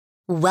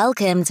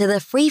Welcome to the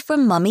Free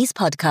From Mummies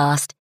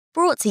podcast,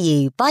 brought to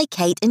you by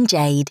Kate and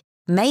Jade,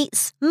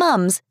 mates,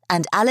 mums,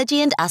 and allergy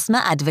and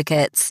asthma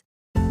advocates.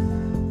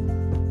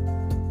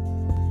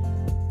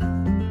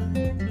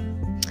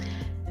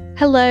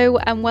 Hello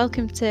and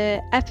welcome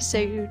to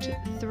episode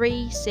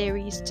 3,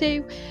 series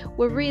 2.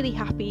 We're really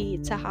happy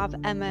to have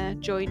Emma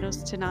join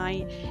us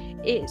tonight.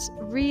 It's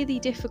really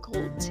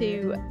difficult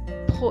to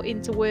put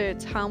into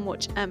words how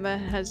much Emma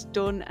has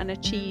done and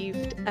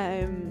achieved.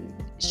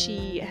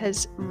 She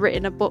has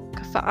written a book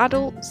for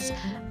adults,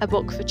 a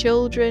book for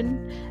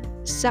children,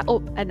 set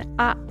up an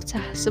app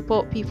to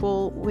support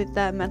people with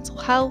their mental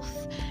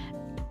health,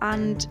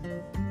 and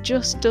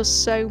just does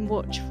so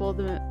much for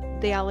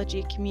the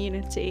allergy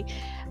community.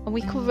 And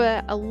we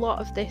cover a lot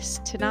of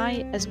this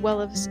tonight, as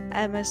well as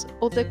Emma's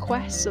other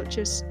quests, such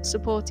as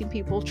supporting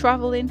people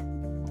travelling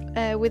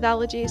with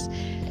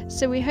allergies.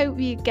 So we hope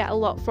you get a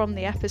lot from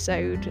the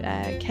episode.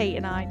 Kate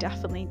and I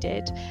definitely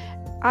did.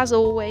 As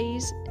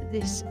always,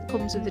 this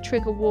comes with a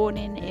trigger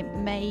warning. It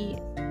may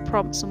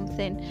prompt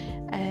something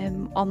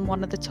on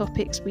one of the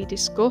topics we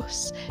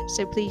discuss.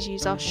 So please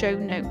use our show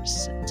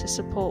notes to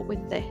support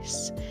with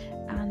this.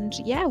 And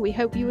yeah, we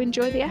hope you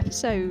enjoy the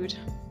episode.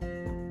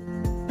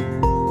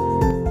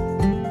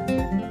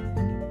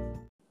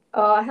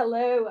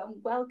 Hello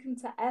and welcome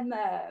to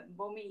Emma,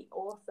 mummy,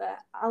 author,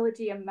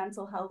 allergy and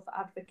mental health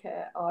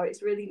advocate.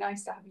 It's really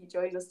nice to have you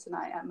join us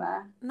tonight,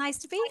 Emma. Nice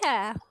to be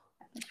here.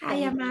 Hi,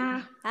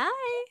 Emma.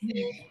 Hi.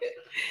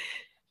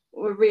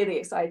 We're really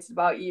excited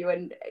about you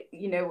and,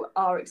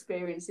 our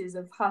experiences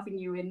of having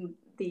you in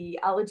the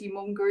allergy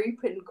mum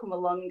group and come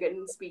along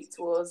and speak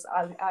to us.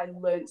 I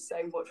learned so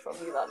much from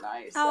you that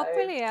night. Oh,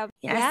 brilliant.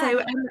 Yeah.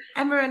 So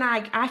Emma and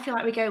I feel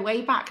like we go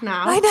way back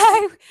now. I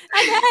know.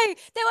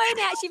 Though I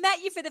only actually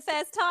met you for the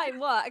first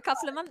time, a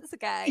couple of months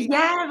ago?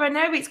 Yeah, I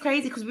know. It's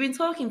crazy because we've been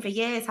talking for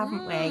years,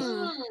 haven't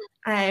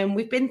we?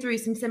 We've been through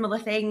some similar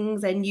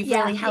things and you've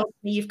really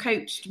helped me. You've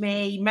coached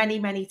me many,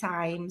 many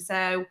times.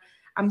 So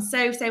I'm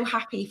so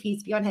happy for you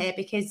to be on here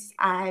because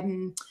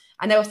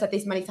I know I've said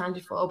this many times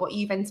before, but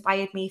you've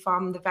inspired me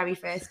from the very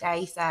first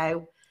day.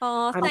 So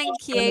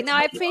thank you. No,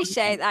 I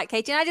appreciate that,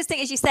 Katie. And I just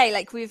think, as you say,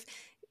 like we've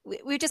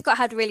just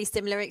had really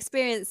similar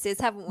experiences,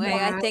 haven't we?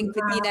 Yeah, I think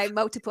with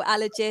multiple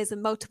allergies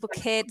and multiple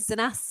kids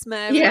and asthma,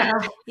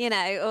 and,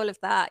 all of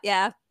that.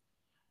 Yeah.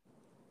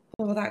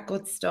 All that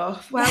good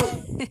stuff.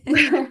 Well,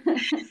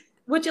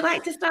 would you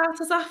like to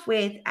start us off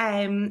with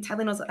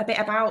telling us a bit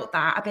about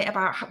that, a bit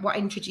about what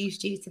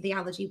introduced you to the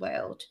allergy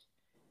world?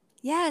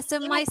 Yeah, so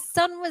my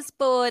son was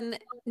born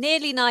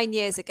nearly 9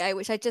 years ago,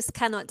 which I just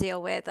cannot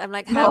deal with. I'm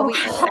like, how are we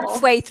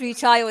halfway through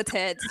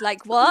childhood?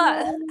 Like,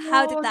 what?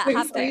 How did that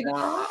happen?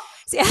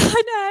 So, yeah,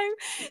 I know.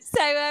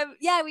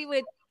 So, we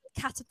were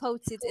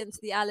catapulted into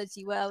the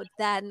allergy world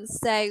then.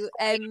 So,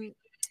 I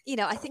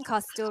think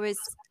our story is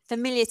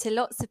familiar to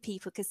lots of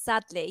people because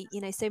sadly,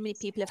 so many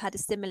people have had a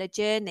similar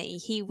journey.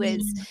 He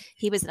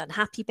was an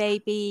unhappy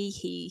baby.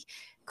 He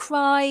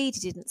cried,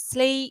 he didn't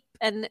sleep,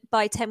 and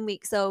by 10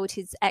 weeks old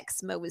his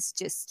eczema was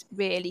just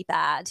really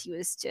bad. He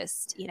was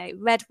just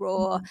red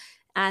raw,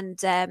 and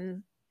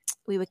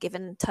we were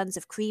given tons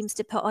of creams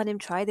to put on him.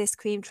 Try this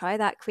cream, try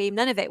that cream.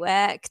 None of it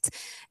worked.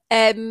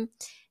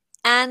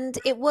 And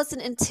it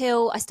wasn't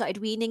until I started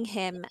weaning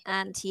him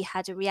and he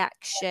had a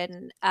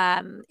reaction,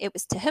 it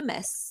was to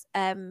hummus,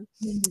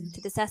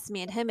 to the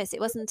sesame and hummus. It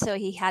wasn't until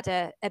he had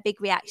a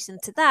big reaction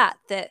to that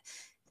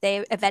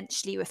they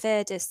eventually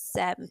referred us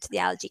to the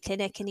allergy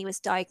clinic, and he was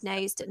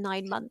diagnosed at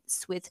 9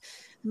 months with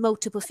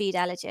multiple food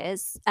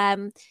allergies.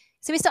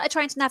 So we started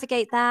trying to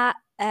navigate that.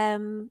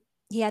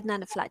 He had an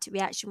anaphylactic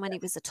reaction when he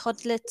was a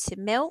toddler to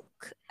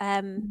milk,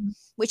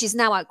 which is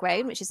now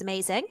outgrown, which is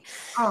amazing.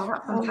 Oh,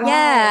 that's fantastic.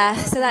 Yeah,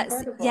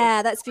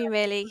 so that's been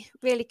really,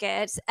 really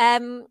good.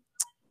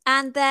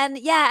 And then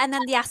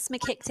the asthma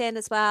kicked in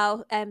as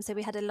well. So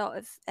we had a lot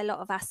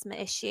of asthma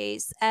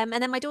issues. And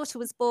then my daughter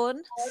was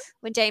born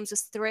when James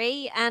was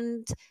 3,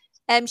 and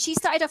she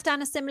started off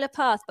down a similar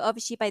path, but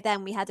obviously by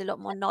then we had a lot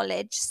more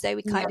knowledge. So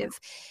we kind of,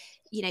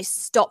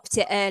 stopped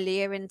it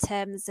earlier in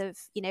terms of,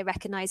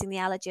 recognizing the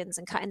allergens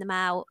and cutting them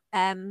out.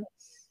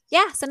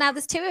 So now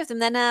there's 2 of them.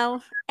 They're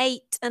now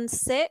 8 and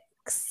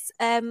 6,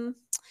 with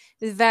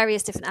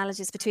various different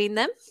allergies between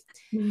them.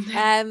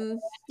 And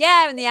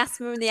the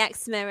asthma and the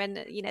eczema,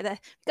 and we've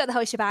got the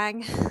whole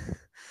shebang.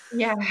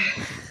 Yeah,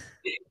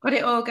 got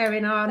it all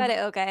going on.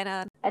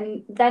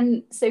 And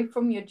then, so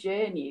from your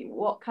journey,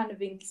 what kind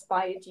of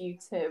inspired you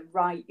to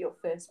write your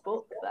first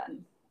book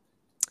then?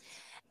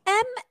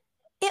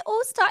 It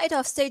all started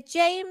off, so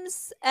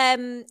James,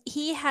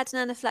 he had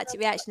an anaphylactic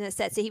reaction, as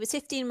I said. So he was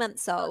 15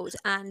 months old,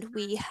 and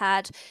we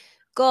had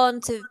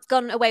gone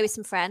away with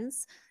some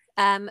friends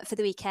for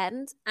the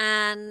weekend,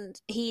 and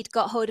he'd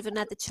got hold of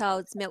another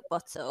child's milk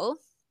bottle,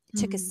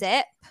 took a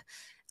sip,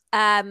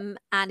 and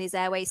his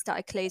airways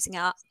started closing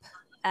up.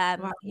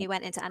 he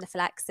went into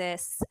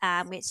anaphylaxis,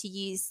 we actually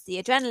used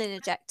the adrenaline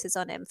injectors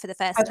on him for the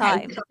first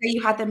time. So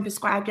you had them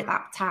prescribed at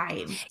that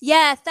time?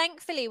 Yeah,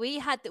 thankfully we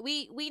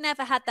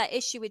never had that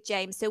issue with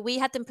James. So we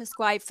had them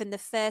prescribed from the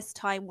first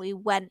time we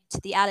went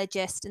to the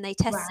allergist, and they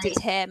tested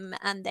him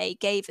and they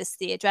gave us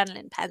the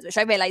adrenaline pens, which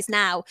I realise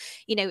now,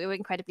 we were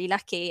incredibly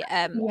lucky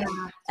at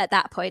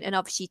that point, and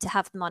obviously to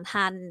have them on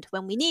hand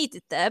when we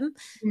needed them,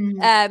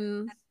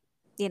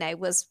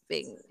 was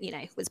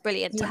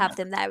brilliant to have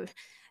them there.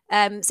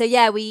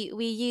 So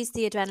we used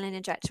the adrenaline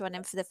injector on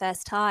him for the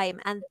first time,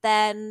 and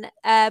then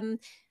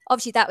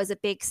obviously that was a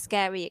big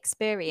scary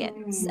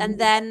experience. And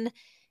then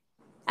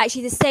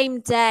actually the same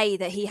day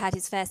that he had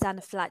his first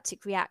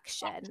anaphylactic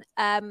reaction,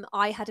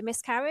 I had a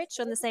miscarriage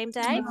on the same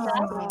day.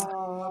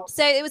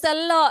 So it was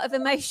a lot of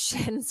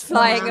emotions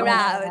flying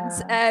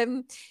around,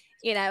 a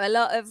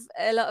lot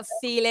of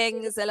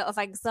feelings, a lot of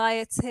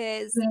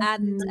anxieties,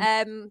 and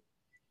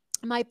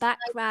my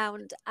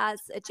background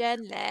as a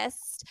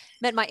journalist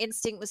meant my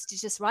instinct was to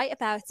just write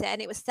about it, and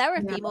it was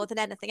therapy more than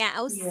anything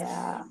else.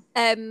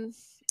 I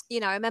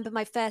remember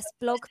my first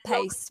blog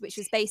post, which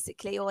was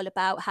basically all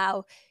about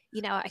how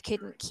I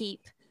couldn't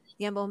keep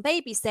the unborn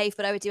baby safe,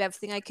 but I would do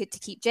everything I could to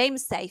keep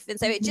James safe. And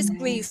so it just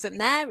grew from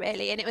there,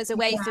 really, and it was a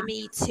way for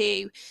me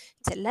to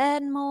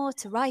learn more,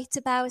 to write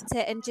about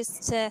it, and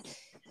just to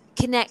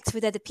connect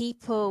with other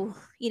people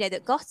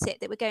that got it,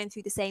 that were going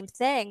through the same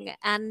thing.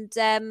 And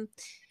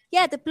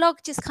the blog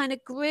just kind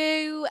of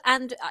grew,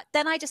 and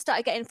then I just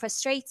started getting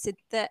frustrated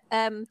that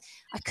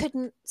I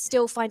couldn't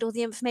still find all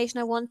the information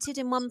I wanted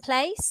in one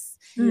place.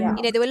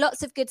 There were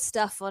lots of good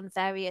stuff on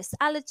various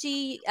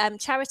allergy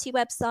charity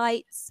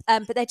websites,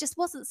 but there just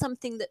wasn't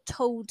something that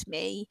told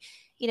me,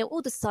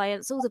 all the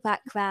science, all the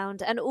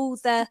background, and all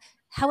the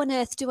how on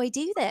earth do I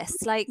do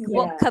this? Like,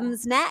 what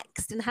comes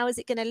next, and how is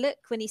it going to look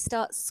when he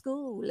starts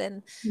school,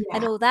 and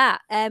all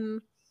that.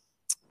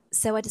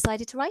 So I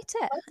decided to write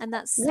it, and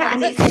that's how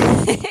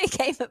it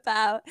came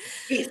about.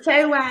 It's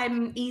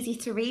so easy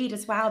to read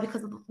as well,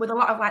 because with a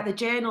lot of like the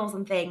journals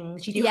and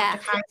things, you do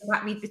have to kind of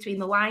like read between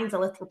the lines a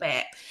little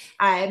bit.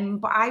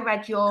 But I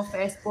read your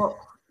first book.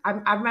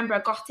 I remember I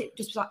got it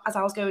just as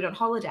I was going on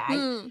holiday,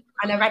 and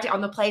I read it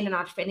on the plane, and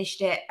I'd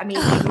finished it. I mean,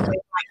 even with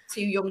like 2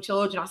 young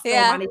children, I still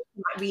managed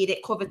to like read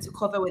it cover to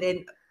cover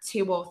within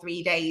 2 or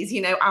 3 days.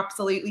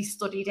 Absolutely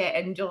studied it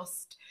and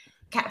just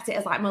kept it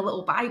as like my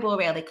little Bible,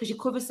 really, because you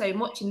cover so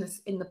much in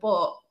the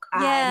book.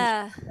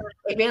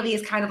 It really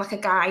is kind of like a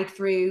guide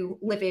through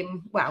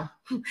living with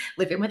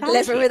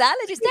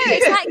allergies. No,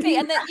 exactly.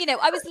 And then,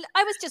 I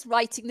was just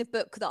writing the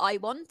book that I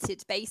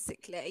wanted,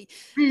 basically.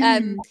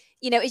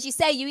 As you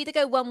say, you either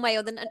go one way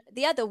or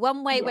the other.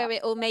 One way where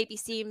it all maybe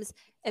seems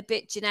a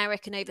bit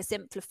generic and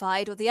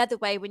oversimplified, or the other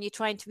way when you're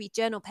trying to read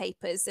journal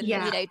papers and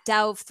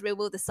delve through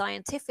all the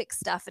scientific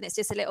stuff, and it's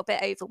just a little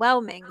bit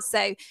overwhelming.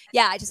 So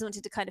I just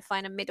wanted to kind of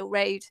find a middle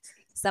road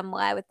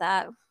somewhere with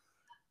that.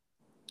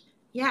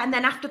 And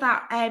then after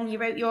that, you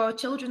wrote your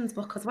children's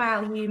book as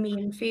well, You, Me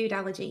and Food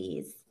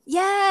Allergies.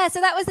 Yeah,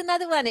 so that was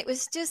another one. It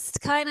was just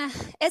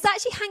it's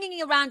actually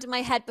hanging around in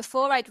my head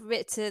before I'd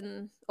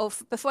written, or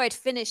before I'd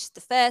finished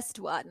the first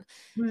one.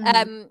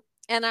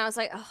 And I was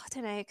like, I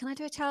don't know, can I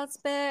do a child's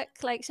book?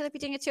 Like, should I be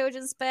doing a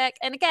children's book?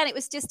 And again, it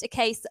was just a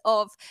case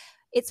of,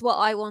 it's what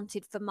I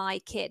wanted for my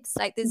kids.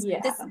 Like there's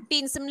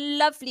been some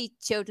lovely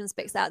children's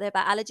books out there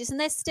about allergies, and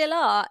there still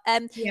are.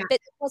 But it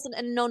wasn't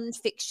a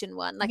non-fiction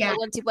one. Like I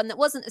wanted one that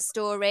wasn't a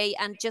story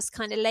and just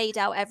kind of laid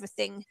out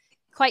everything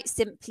quite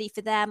simply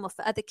for them or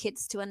for other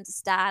kids to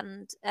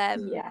understand.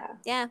 And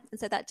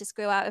so that just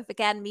grew out of,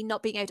 again, me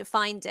not being able to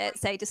find it.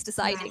 So just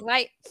deciding,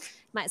 right,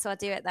 might as well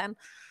do it then.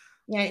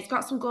 Yeah, it's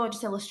got some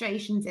gorgeous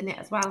illustrations in it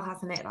as well,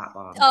 hasn't it, that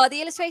one? Oh, the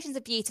illustrations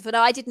are beautiful. No,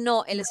 I did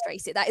not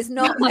illustrate it. That is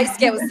not my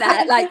skill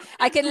set. Like,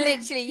 I can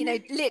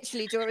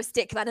literally draw a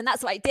stick man, and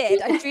that's what I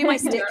did. I drew my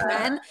stick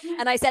man,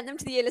 and I sent them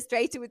to the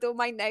illustrator with all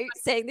my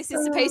notes saying, this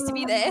is supposed to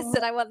be this,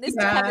 and I want this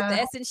to cover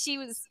this. And she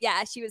was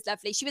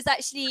lovely. She was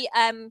actually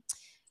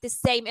the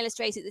same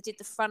illustrator that did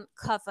the front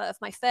cover of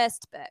my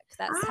first book.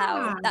 That's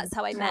how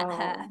I met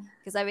her,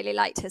 because I really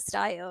liked her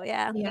style.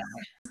 I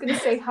was going to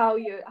say,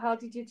 how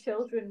did your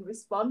children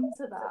respond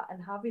to that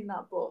and having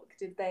that book?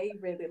 Did they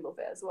really love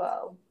it as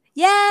well?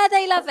 Yeah,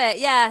 they love it.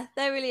 Yeah,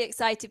 they're really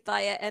excited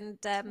by it, and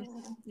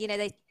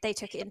they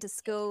took it into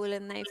school,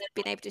 and they've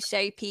been able to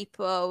show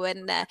people,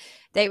 and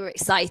they were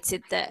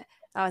excited that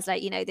I was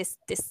like, this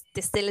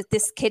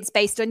kid's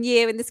based on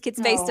you, and this kid's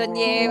based on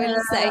you, and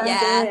so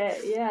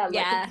like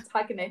a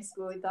protagonist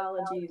with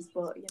allergies,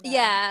 but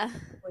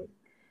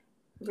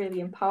really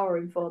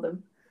empowering for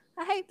them.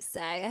 I hope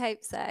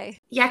so.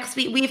 Yeah, because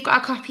we've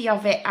got a copy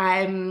of it.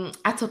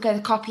 I took a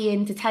copy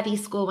into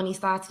Teddy's school when he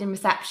started in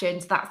reception,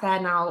 so that's there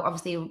now.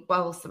 Obviously,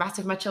 well, the rest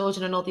of my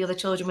children and all the other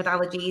children with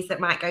allergies that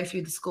might go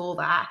through the school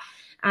there.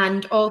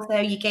 And also,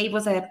 you gave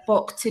us a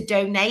book to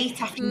donate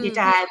after you did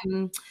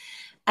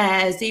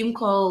a Zoom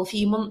call a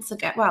few months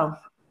ago. Well,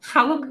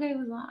 how long ago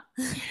was that?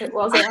 It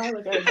was a while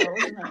ago,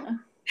 wasn't it?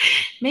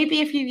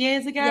 Maybe a few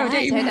years ago. Yeah,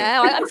 I don't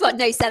know. I've got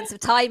no sense of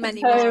time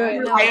anymore.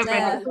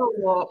 It's all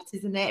warped,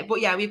 isn't it?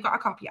 But yeah, we've got a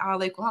copy at our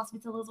local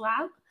hospital as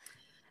well.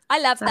 I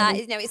love that.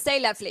 You know, it's so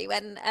lovely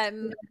when,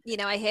 you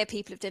know, I hear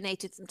people have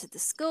donated them to the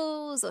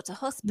schools or to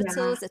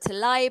hospitals or to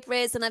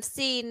libraries. And I've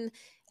seen,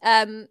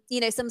 you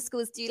know, some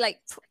schools do like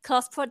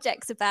class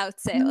projects about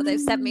it, or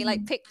they've sent me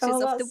like pictures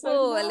off the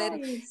wall. Nice.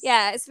 And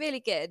yeah, it's really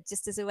good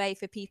just as a way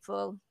for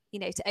people, you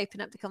know, to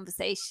open up the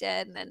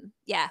conversation. And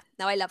yeah,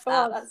 no, I love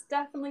that. Oh, that's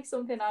definitely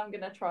something I'm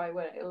going to try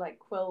when like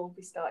Quill will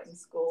be starting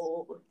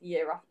school the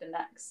year after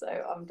next. So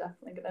I'm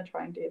definitely going to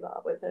try and do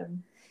that with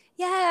him.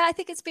 Yeah, I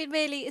think it's been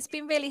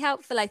really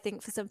helpful, I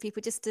think, for some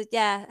people just to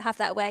have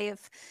that way of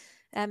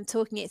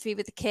talking it through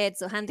with the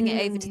kids or handing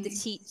it over to the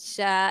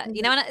teacher,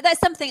 you know. And that's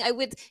something I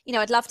would, you know,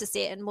 I'd love to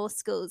see it in more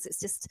schools.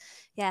 It's just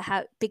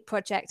how big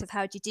project of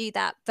how do you do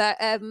that, but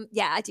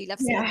I do love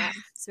seeing that.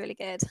 It's really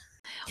good.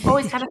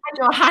 Always kind of had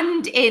your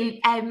hand in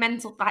the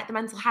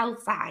mental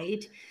health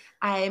side.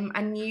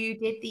 And you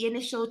did the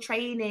initial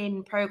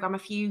training program a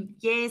few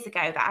years ago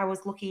that I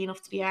was lucky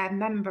enough to be a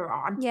member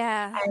on.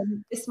 Yeah.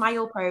 The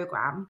Smile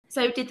program.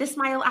 So did the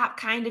Smile app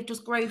kind of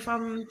just grow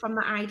from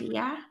the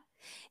idea?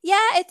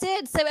 Yeah, it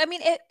did. So I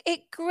mean,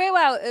 it grew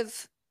out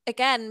of,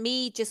 again,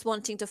 me just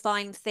wanting to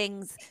find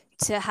things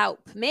to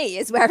help me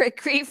is where it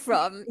grew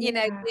from. You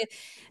know,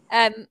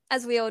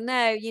 as we all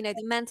know, you know,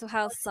 the mental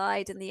health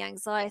side and the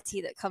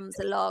anxiety that comes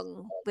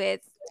along with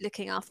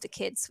looking after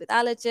kids with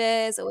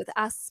allergies or with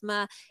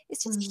asthma,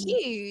 it's just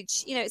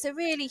huge. You know, it's a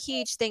really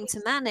huge thing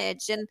to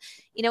manage. And,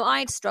 you know,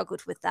 I'd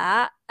struggled with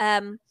that.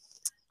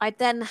 I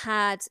then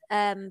had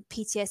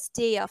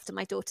PTSD after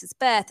my daughter's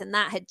birth, and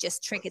that had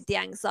just triggered the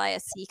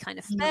anxiety kind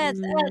of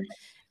further.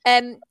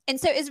 And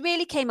so it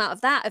really came out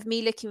of that, of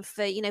me looking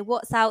for, you know,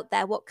 what's out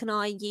there, what can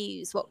I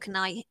use, what can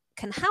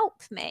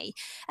help me,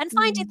 and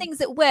finding things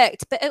that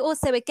worked, but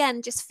also,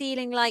 again, just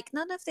feeling like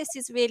none of this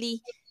is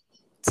really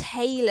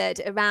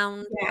tailored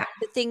around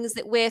the things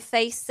that we're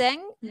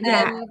facing.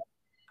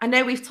 I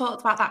know we've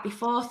talked about that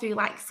before through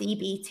like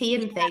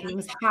CBT and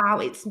things, how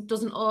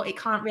it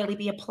can't really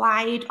be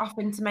applied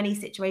often to many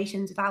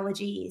situations with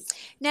allergies.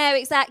 No,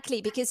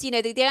 exactly, because, you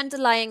know, the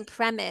underlying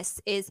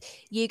premise is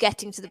you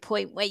getting to the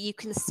point where you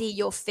can see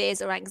your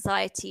fears or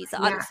anxieties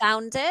are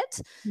unfounded.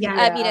 You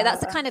know,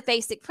 that's the kind of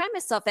basic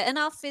premise of it. And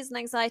our fears and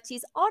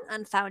anxieties aren't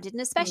unfounded.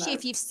 And especially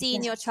if you've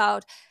seen your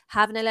child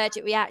have an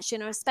allergic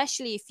reaction, or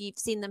especially if you've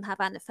seen them have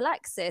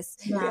anaphylaxis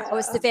or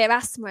a severe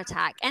asthma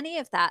attack, any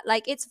of that,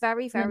 like, it's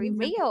very, very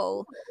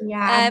real.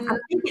 I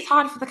think it's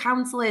hard for the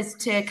counsellors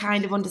to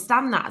kind of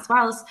understand that as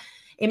well. As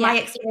in my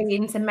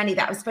experience and many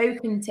that I've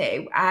spoken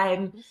to,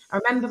 I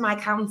remember my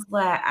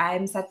counsellor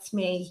said to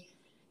me,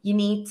 you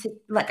need to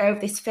let go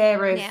of this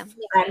fear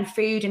of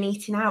food and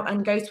eating out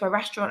and go to a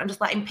restaurant and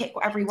just let him pick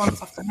whatever he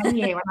wants off the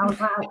menu. And I was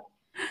like,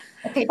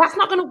 okay, that's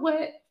not going to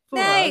work.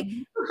 No.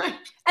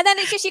 And then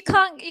it's just you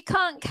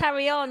can't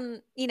carry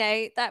on, you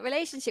know, that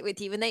relationship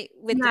with you when they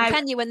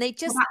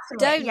just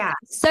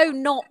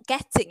not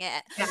getting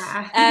it.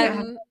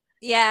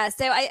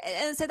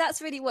 So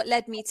that's really what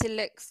led me to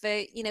look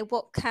for, you know,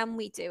 what can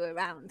we do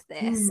around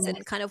this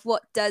and kind of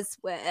what does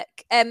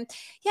work. And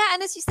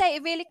as you say,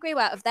 it really grew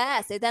out of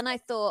there. So then I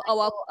thought,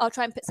 I'll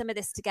try and put some of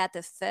this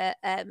together for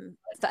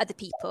other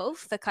people,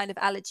 for kind of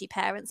allergy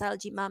parents,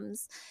 allergy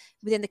mums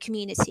within the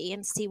community,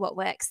 and see what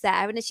works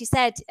there. And as you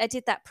said, I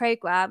did that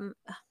program,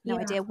 no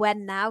idea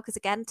when now, because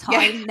again,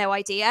 time, no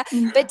idea,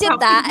 but did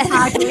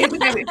that.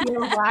 It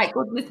feels like,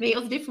 goodness me, it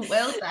was a different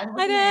world then.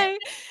 I know.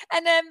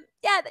 And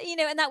you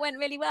know, and that went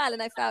really well,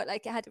 and I felt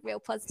like it had a real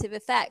positive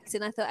effect.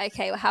 And I thought,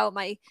 okay, well,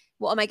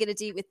 what am I going to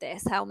do with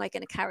this? How am I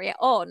going to carry it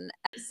on?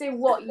 So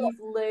what you've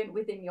learned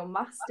within your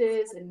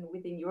masters and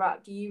within your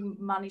app, do you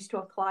manage to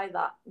apply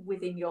that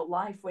within your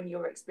life when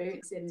you're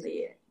experiencing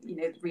the, you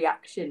know,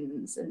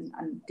 reactions and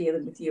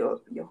dealing with your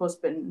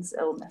husband's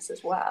illness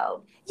as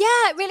well?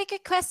 Yeah, really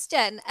good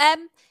question.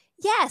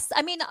 Yes,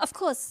 I mean, of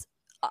course,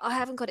 I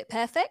haven't got it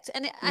perfect.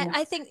 And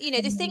I think, you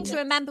know, the thing to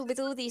remember with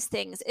all these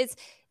things is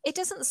it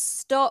doesn't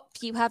stop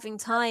you having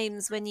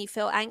times when you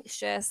feel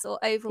anxious or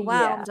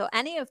overwhelmed or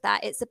any of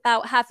that. It's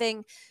about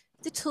having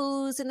the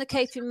tools and the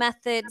coping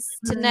methods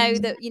to know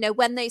that, you know,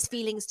 when those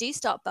feelings do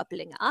start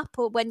bubbling up,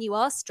 or when you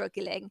are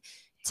struggling,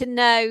 to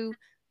know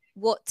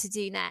what to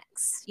do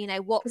next, you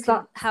know, what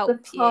can help you.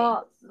 The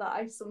part that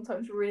I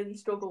sometimes really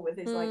struggle with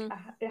is like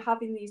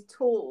having these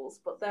tools,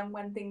 but then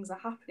when things are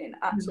happening,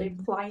 actually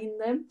applying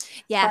them.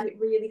 I find it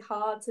really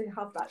hard to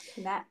have that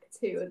connect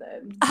to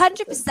them.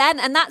 100%,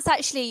 and that's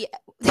actually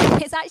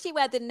it's actually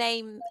where the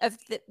name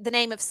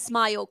of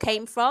Smile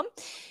came from,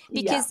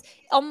 because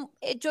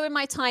during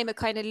my time of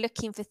kind of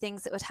looking for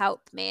things that would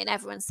help me, and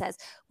everyone says,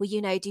 well,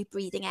 you know, do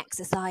breathing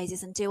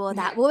exercises and do all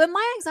that. Well, when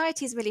my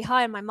anxiety is really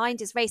high and my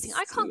mind is racing,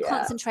 I can't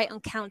concentrate on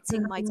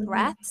counting my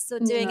breaths or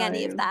doing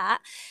any of that.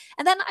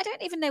 And then I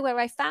don't even know where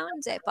I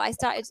found it, but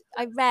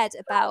I read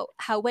about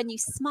how when you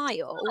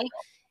smile,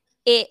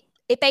 it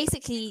it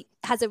basically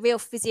has a real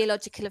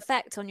physiological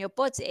effect on your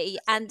body,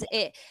 and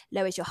it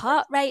lowers your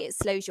heart rate, it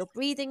slows your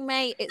breathing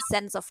rate, it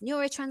sends off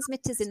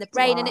neurotransmitters in the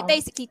brain, and it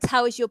basically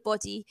tells your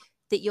body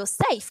that you're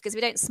safe, because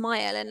we don't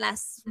smile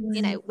unless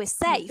we're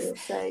safe.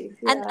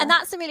 And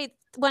that's really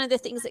one of the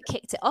things that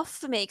kicked it off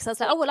for me, because I was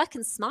like, oh well, I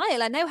can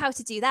smile, I know how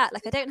to do that,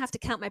 like I don't have to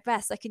count my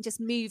breaths, I can just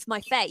move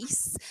my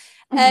face.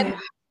 And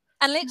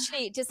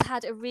literally it just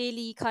had a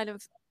really kind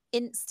of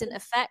instant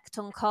effect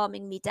on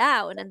calming me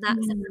down, and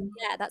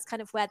that's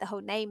kind of where the whole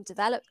name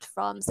developed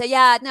from. So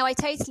no, I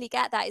totally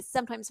get that. It's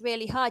sometimes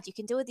really hard. You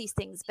can do all these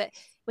things, but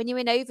when you're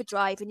in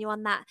overdrive and you're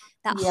on that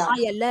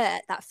high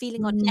alert, that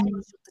feeling on edge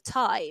all the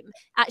time,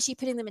 actually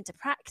putting them into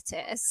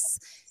practice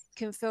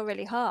can feel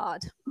really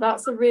hard.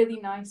 That's a really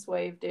nice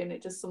way of doing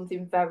it, just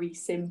something very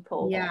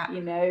simple,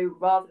 you know,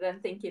 rather than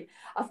thinking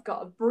I've got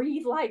to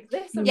breathe like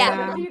this, I've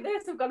got to do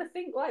this, I've got to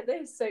think like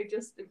this. So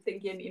just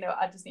thinking, you know,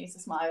 I just need to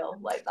smile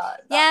like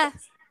that.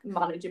 That's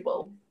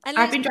manageable.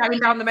 I've been driving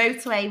down the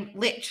motorway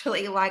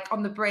literally like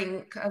on the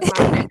brink of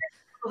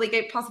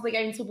like possibly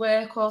going to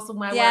work or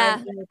somewhere where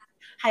I'm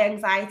high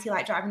anxiety,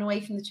 like driving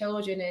away from the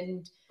children,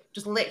 and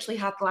just literally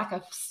had like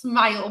a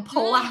smile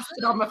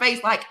plastered on my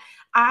face, like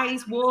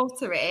eyes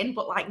watering,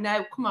 but like,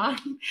 no, come on,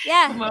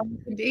 come on,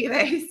 we can do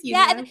this. You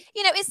know? And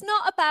you know, it's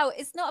not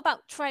about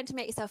trying to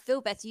make yourself feel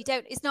better.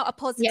 It's not a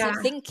positive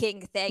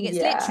thinking thing. It's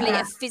literally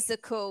a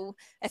physical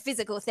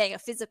thing, a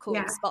physical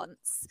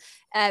response.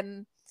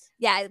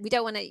 We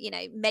don't want to, you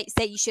know,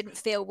 say you shouldn't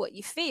feel what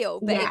you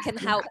feel, but it can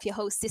help your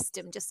whole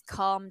system just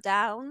calm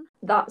down.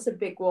 That's a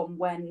big one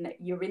when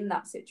you're in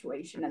that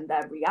situation and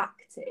they're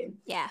reacting.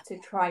 To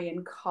try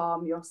and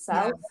calm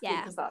yourself,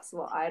 because that's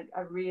what I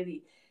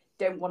really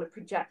don't want to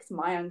project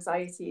my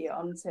anxiety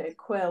onto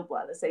Quill,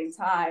 but at the same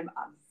time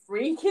I'm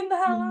freaking the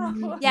hell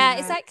out.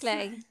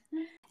 Exactly.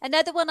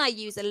 Another one I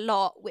use a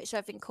lot, which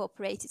I've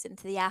incorporated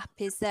into the app,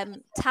 is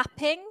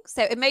tapping.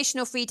 So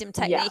emotional freedom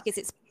technique is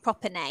its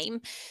proper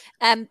name,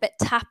 but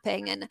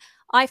tapping, and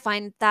I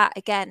find that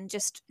again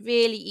just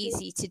really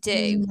easy to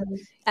do.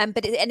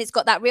 But it's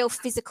got that real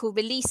physical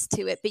release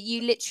to it. But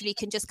you literally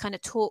can just kind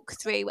of talk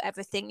through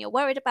everything you're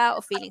worried about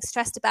or feeling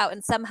stressed about,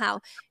 and somehow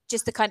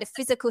just the kind of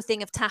physical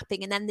thing of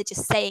tapping, and then they're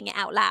just saying it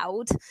out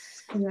loud.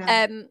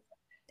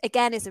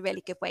 Again, is a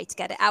really good way to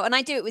get it out. And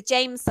I do it with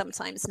James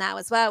sometimes now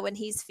as well, when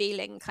he's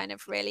feeling kind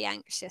of really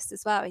anxious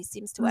as well. He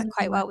seems to work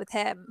quite well with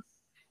him.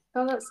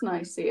 Oh, that's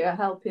nice. So you're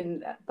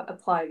helping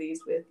apply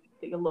these with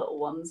your little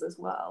ones as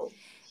well.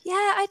 Yeah,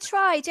 I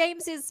try.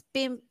 James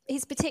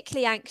he's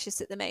particularly anxious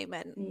at the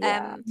moment.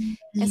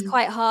 It's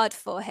quite hard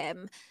for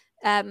him.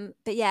 But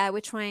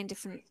we're trying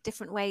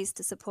different ways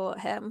to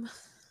support him.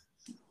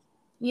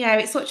 Yeah,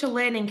 it's such a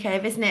learning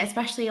curve, isn't it?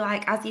 Especially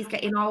like as he's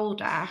getting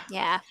older.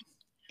 Yeah.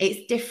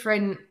 It's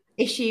different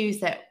issues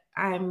that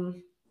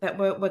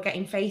we're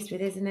getting faced with,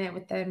 isn't it,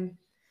 with them?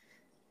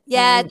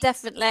 Yeah,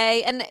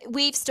 definitely. And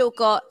we've still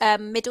got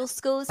middle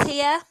schools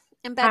here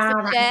in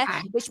Bedfordshire,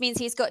 which means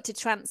he's got to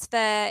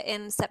transfer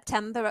in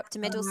September up to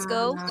middle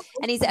school.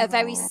 And he's at a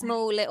very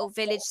small little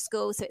village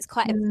school, so it's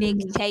quite a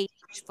big change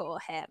for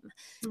him.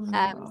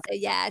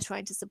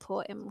 Trying to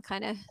support him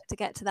kind of to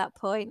get to that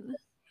point.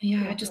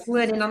 Yeah, just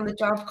learning on the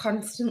job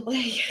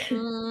constantly.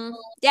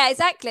 Yeah,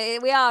 exactly.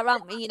 We are,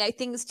 aren't we? You know,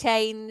 things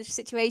change,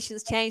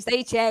 situations change,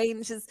 they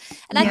change. And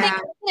I think,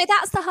 you know,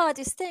 that's the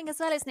hardest thing as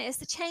well, isn't it? It's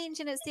the change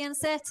and it's the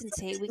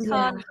uncertainty. We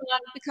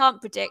can't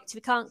predict,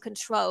 we can't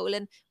control,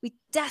 and we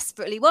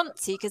desperately want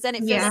to, because then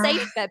it feels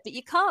safer, but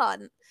you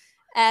can't.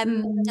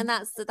 And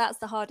that's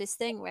the hardest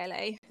thing,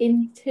 really.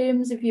 In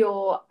terms of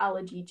your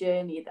allergy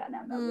journey then,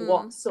 Emma,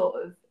 what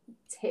sort of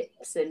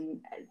tips and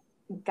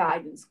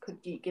guidance could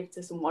you give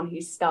to someone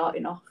who's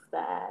starting off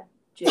their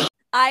journey?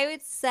 I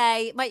would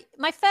say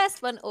my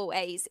first one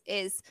always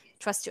is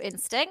trust your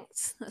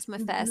instincts. That's my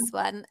first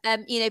one.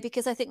 You know,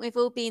 because I think we've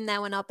all been there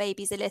when our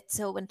babies are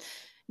little, when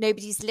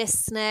nobody's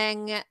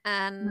listening,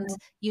 and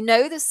you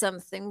know there's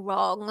something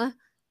wrong.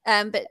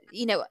 But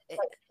you know,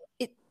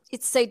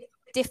 it's so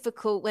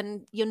difficult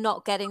when you're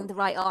not getting the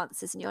right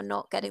answers and you're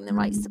not getting the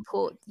right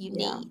support you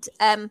need.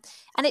 And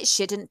it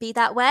shouldn't be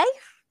that way.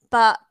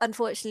 But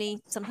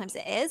unfortunately, sometimes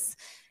it is.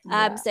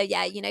 So,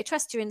 you know,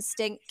 trust your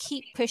instinct,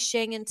 keep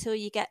pushing until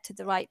you get to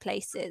the right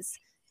places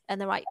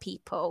and the right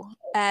people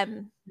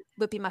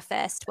would be my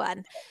first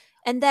one.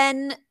 And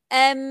then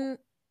I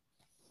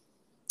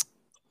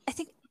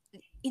think,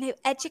 you know,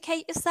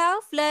 educate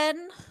yourself,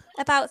 learn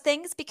about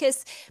things,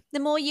 because the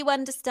more you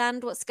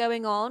understand what's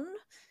going on,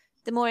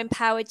 the more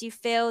empowered you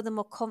feel, the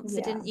more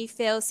confident you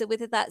feel. So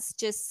whether that's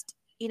just,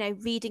 you know,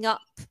 reading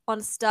up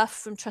on stuff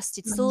from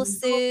trusted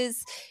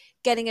sources,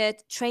 getting a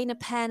trainer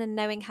pen and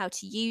knowing how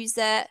to use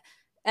it,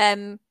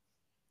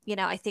 you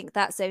know, I think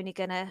that's only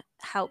going to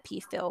help you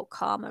feel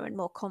calmer and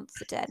more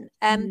confident.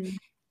 And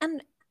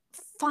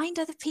find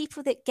other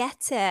people that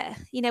get it.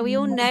 You know, we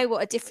all know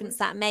what a difference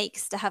that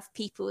makes to have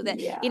people that,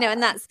 you know,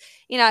 and that's,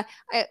 you know,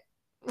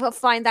 I'll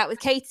find that with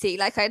Katie.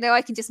 Like, I know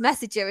I can just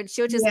message her and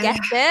she'll just get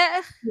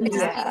it.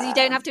 You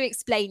don't have to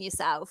explain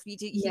yourself. You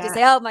just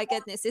say, oh my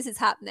goodness, this is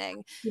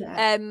happening.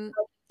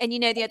 and you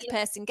know the other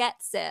person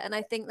gets it. And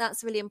I think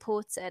that's really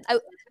important.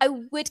 I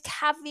would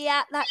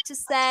caveat that to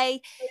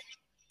say,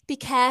 be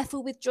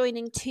careful with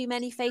joining too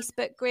many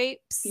Facebook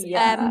groups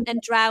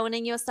and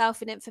drowning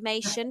yourself in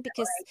information,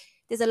 because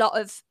there's a lot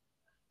of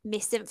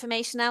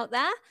misinformation out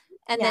there,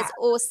 and there's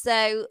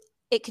also,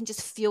 it can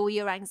just fuel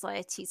your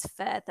anxieties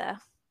further.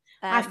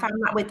 I found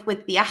that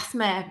with the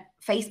asthma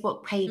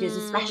Facebook pages,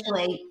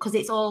 especially, because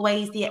it's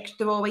always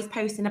they're always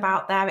posting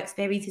about their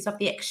experiences of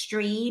the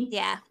extreme,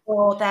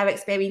 or their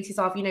experiences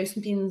of, you know,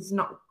 something's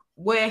not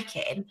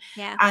working,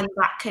 and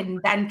that can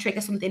then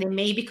trigger something in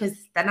me, because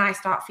then I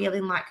start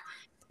feeling like,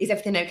 is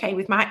everything okay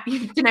with my,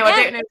 you know,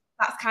 I don't know.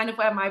 That's kind of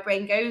where my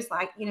brain goes,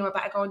 like, you know, I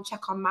better go and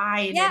check on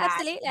mine. Yeah,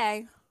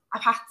 absolutely.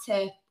 I've had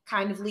to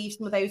kind of leave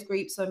some of those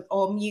groups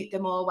or mute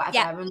them or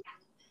whatever,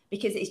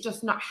 because it's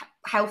just not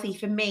healthy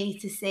for me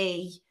to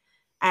see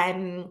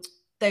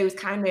those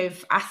kind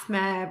of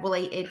asthma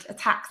related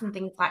attacks and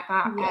things like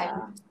that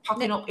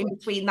popping up in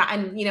between that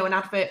and, you know, an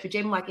advert for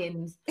gym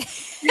leggings.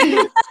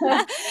 No,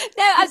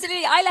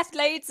 absolutely. I left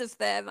loads of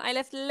them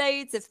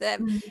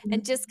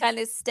and just kind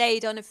of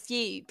stayed on a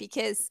few,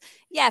 because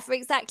for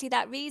exactly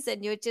that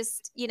reason. You're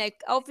just, you know,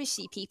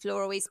 obviously people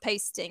are always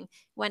posting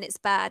when it's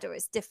bad or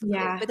it's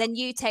difficult, but then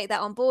you take that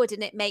on board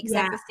and it makes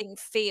everything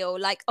feel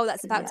like, oh,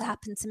 that's about to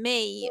happen to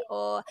me,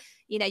 or,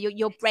 you know,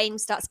 your brain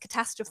starts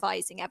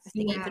catastrophizing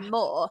everything even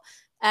more.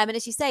 And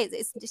as you say,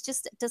 it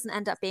doesn't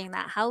end up being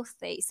that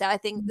healthy. So I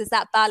think there's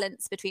that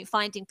balance between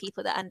finding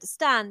people that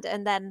understand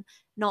and then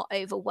not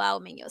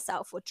overwhelming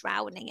yourself or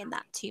drowning in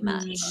that too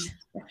much.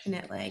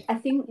 Definitely. I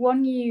think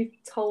one you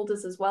told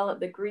us as well at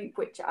the group,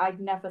 which I'd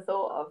never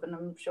thought of, and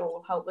I'm sure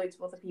will help loads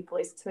of other people,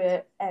 is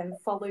to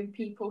follow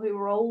people who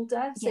are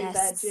older, so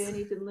their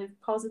journeys, and live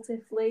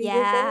positively with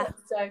it.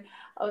 So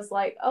I was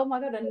like, oh my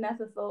God, I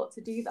never thought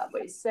to do that.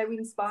 But it's so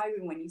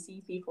inspiring when you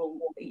see people,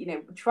 you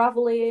know,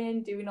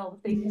 traveling, doing all the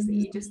things that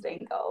you just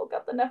think, oh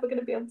God, they're never going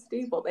to be able to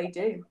do, but they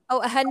do.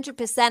 Oh,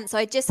 100%. So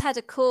I just had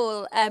a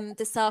call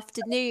this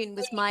afternoon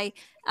with my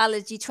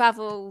allergy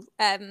travel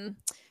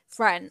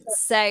friends.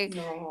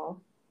 So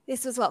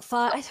this was what,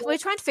 5, we're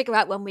trying to figure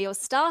out when we all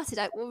started.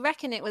 I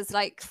reckon it was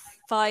like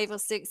 5 or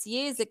 6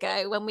 years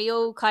ago, when we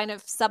all kind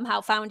of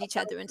somehow found each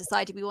other and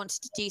decided we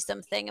wanted to do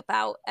something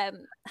about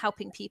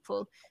helping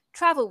people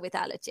travel with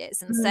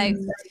allergies. And so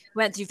we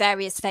went through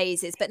various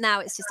phases, but now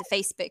it's just a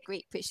Facebook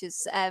group, which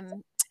is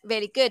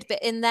really good.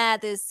 But in there,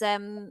 there's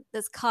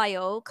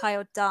Kyle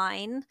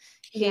Dine,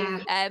 who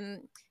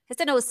has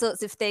done all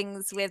sorts of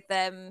things with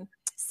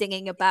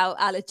singing about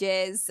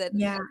allergies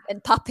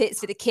and puppets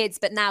for the kids,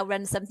 but now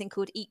runs something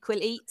called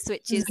Equal Eats,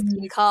 which is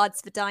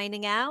cards for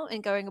dining out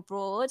and going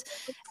abroad.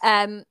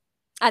 And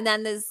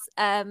then there's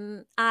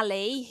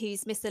Ali,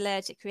 who's Miss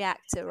Allergic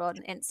Reactor on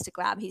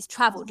Instagram, who's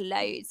travelled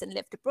loads and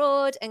lived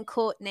abroad, and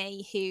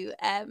Courtney, who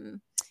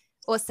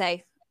also,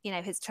 you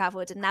know, has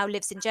travelled and now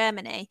lives in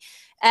Germany.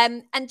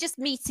 And just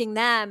meeting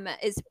them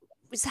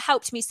has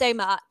helped me so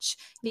much,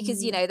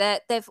 because, you know,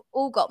 they've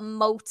all got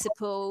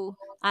multiple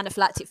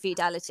anaphylactic food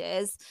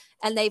allergies,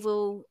 and they've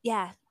all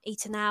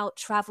eaten out,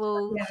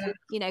 travelled,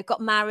 you know,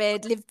 got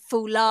married, lived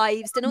full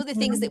lives, and all the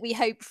things that we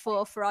hope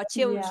for our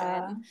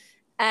children.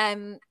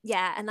 And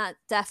that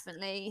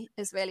definitely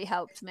has really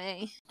helped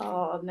me.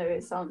 Oh no,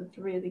 it sounds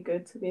really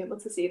good to be able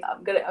to see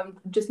that. I'm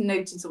just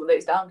noting some of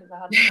those down, because I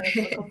hadn't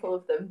heard a couple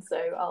of them, so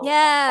I'll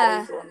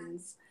those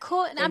ones.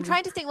 I'm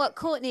trying to think what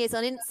Courtney is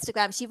on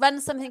Instagram. She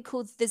runs something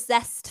called The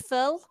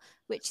Zestful,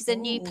 which is a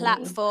new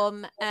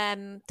platform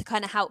to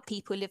kind of help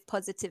people live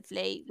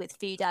positively with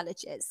food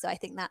allergies. So I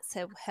think that's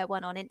her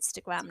one on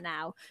Instagram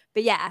now.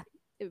 But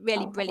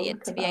really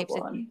brilliant to be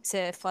able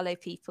to follow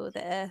people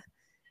that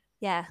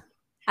are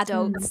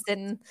adults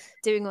and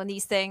doing all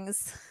these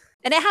things.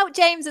 And it helped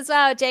James as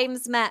well.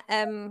 James met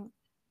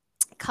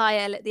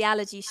Kyle at the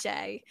allergy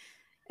show,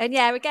 and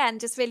again,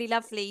 just really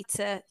lovely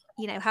to,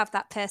 you know, have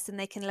that person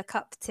they can look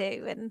up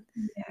to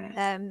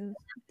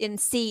and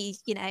see,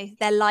 you know,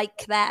 they're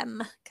like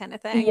them kind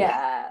of thing.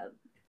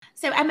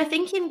 So Emma,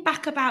 thinking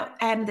back about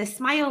the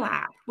Smile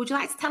app, would you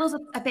like to tell us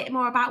a bit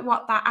more about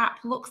what that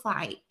app looks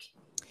like?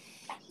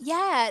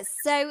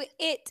 So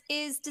it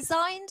is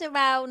designed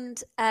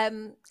around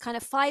kind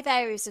of 5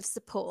 areas of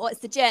support.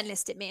 It's the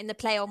journalist in me and the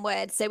play on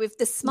words. So with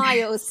the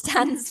SMILE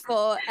stands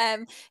for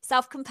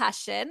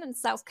self-compassion and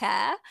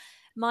self-care,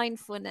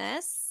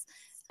 mindfulness,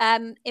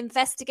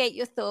 investigate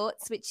your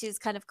thoughts, which is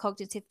kind of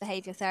cognitive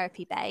behavior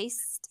therapy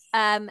based,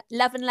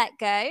 love and let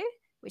go,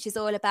 which is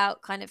all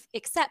about kind of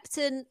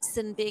acceptance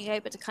and being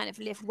able to kind of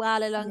live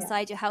well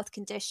alongside your health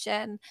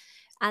condition.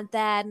 And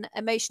then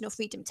emotional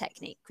freedom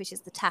technique, which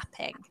is the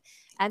tapping.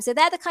 So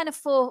they're the kind of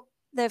 5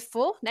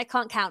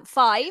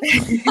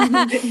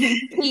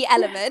 key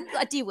elements.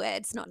 I do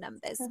words, not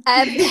numbers.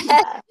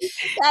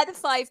 They're the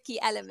 5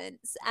 key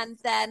elements. And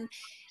then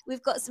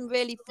we've got some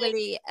really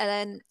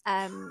brilliant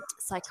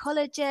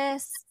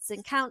psychologists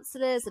and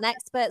counsellors and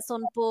experts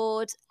on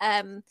board.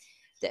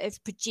 that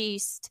have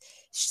produced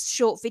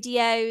short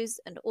videos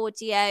and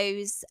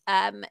audios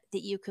that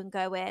you can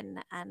go in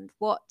and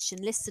watch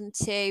and listen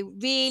to,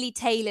 really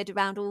tailored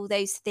around all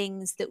those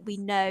things that we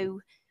know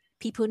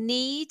people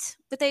need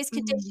with those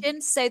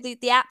conditions. So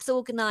the app's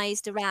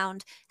organized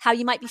around how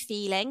you might be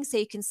feeling. So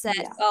you can search,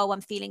 oh, I'm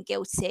feeling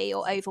guilty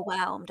or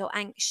overwhelmed or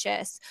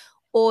anxious.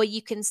 Or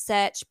you can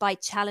search by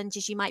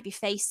challenges you might be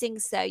facing.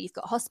 So you've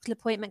got a hospital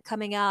appointment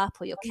coming up,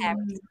 or you're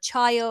caring for a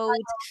child.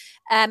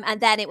 And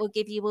then it will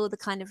give you all the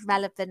kind of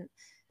relevant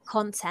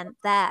content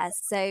there.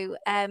 So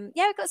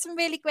we've got some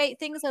really great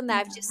things on there.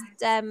 I've just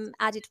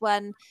added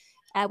one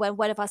when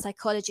one of our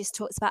psychologists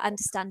talks about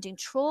understanding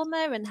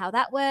trauma and how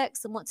that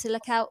works and what to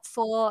look out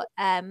for.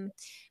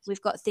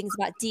 We've got things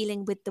about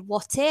dealing with the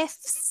what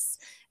ifs,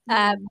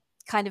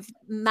 kind of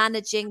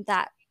managing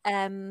that,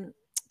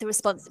 the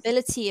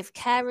responsibility of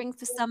caring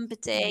for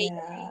somebody.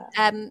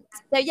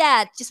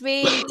 Just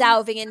really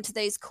delving into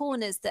those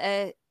corners that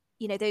are,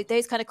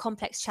 those kind of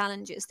complex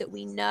challenges that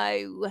we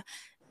know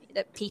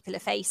that people are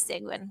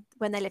facing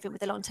when they're living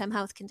with a long-term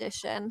health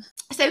condition.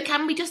 So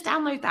can we just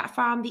download that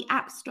from the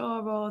App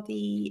Store or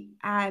the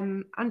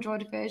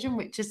Android version,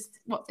 which is,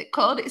 what's it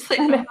called? It's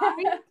like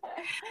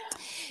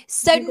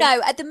So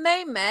no, at the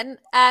moment,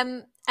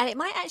 and it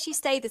might actually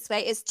stay this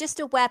way, it's just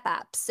a web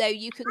app. So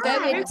you can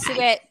go into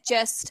it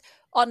just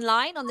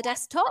online on the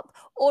desktop,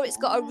 or it's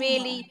got a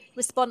really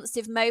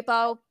responsive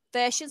mobile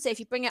version. So if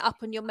you bring it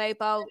up on your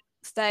mobile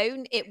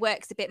phone, it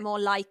works a bit more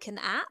like an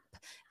app.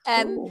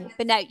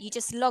 But no, you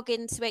just log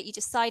into it, you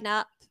just sign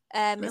up.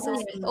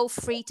 It's all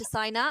free to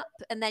sign up,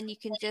 and then you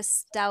can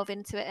just delve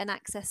into it and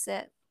access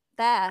it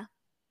there.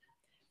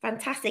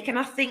 Fantastic. And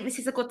I think this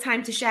is a good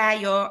time to share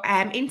your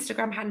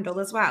Instagram handle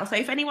as well. So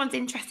if anyone's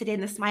interested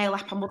in the Smile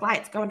app and would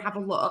like to go and have a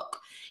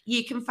look,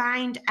 you can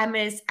find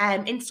Emma's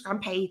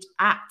Instagram page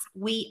at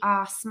We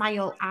Are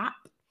Smile App.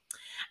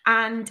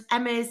 And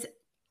Emma's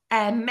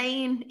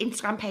main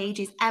Instagram page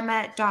is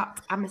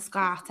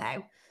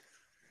emma.amascato.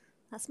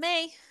 That's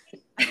me.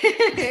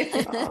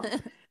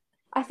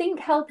 I think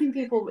helping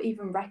people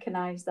even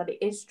recognise that it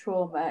is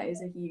trauma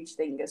is a huge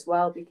thing as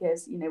well,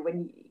 because,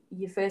 when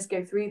you first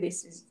go through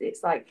this,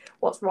 it's like,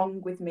 what's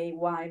wrong with me?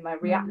 Why am I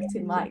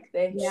reacting like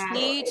this?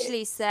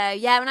 Hugely so.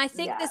 Yeah, and I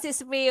think there's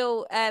this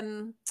real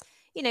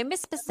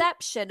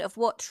misperception of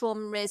what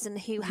trauma is and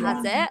who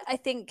has it. I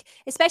think,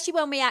 especially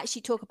when we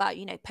actually talk about,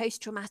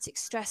 post-traumatic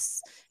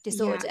stress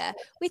disorder,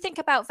 we think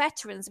about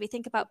veterans, we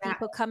think about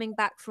people coming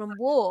back from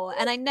war.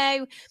 And I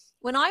know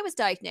when I was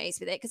diagnosed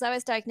with it, because I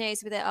was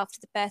diagnosed with it after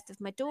the birth of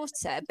my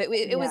daughter, but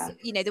it was,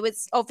 there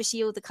was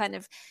obviously all the kind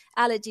of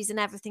allergies and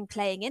everything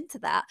playing into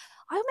that.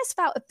 I almost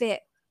felt a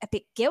bit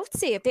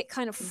guilty, a bit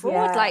kind of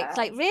fraud, like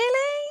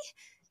really?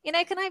 Can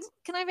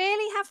I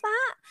really have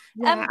that?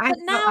 I felt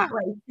that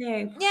way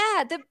too.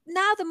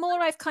 Now the more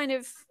I've kind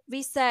of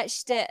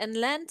researched it and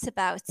learnt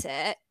about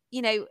it,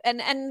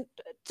 and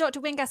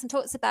Dr. Wingasson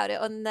talks about it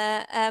on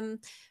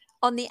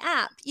the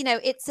app.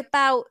 It's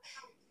about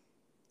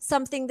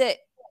something that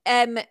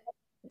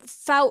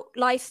felt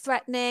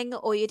life-threatening,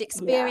 or you'd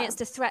experienced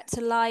a threat to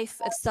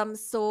life of some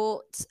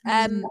sort.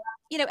 And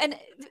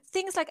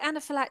things like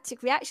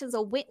anaphylactic reactions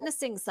or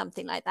witnessing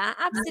something like that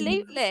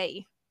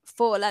absolutely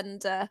fall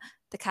under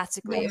the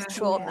category of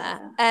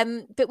trauma.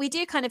 But we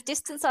do kind of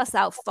distance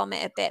ourselves from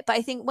it a bit. But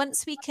I think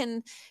once we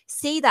can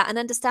see that and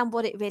understand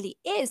what it really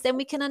is, then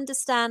we can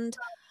understand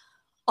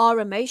our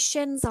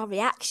emotions, our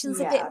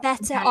reactions a bit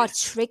better, our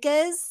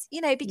triggers,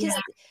 because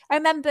I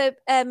remember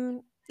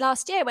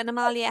last year when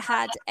Amalia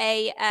had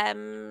a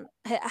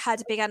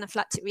big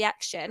anaphylactic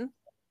reaction.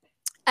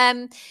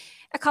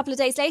 A couple of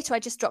days later, I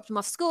just dropped him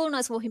off school and I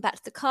was walking back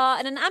to the car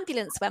and an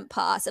ambulance went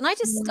past and I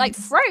just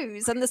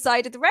froze on the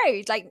side of the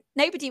road. Like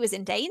nobody was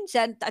in danger.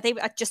 And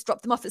I just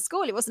dropped them off at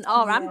school. It wasn't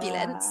our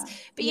ambulance.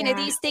 But,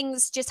 these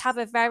things just have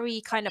a very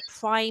kind of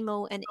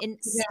primal and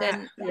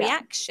instant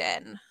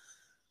reaction.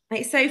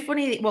 It's so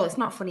funny. Well, it's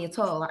not funny at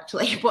all,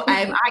 actually, but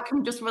I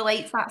can just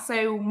relate to that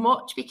so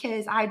much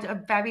because I had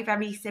a very,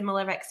 very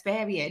similar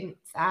experience.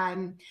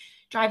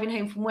 Driving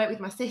home from work with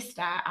my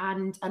sister,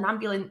 and an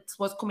ambulance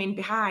was coming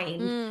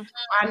behind,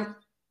 and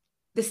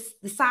the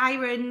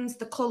sirens,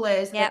 the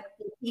colours, the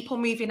people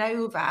moving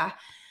over,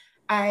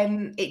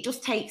 it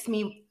just takes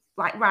me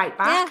right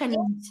back.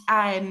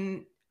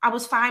 And I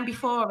was fine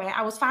before it.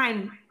 I was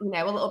fine, a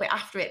little bit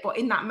after it, but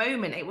in that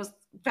moment,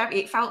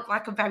 it felt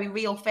like a very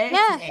real fear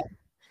to me.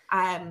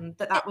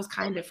 That was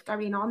kind of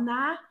going on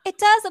there. It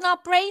does, and our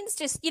brains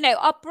just,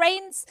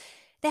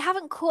 they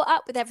haven't caught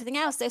up with everything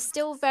else. They're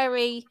still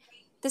very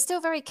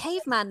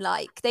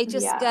caveman-like. They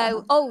just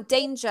go, oh,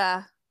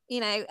 danger,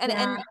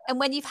 and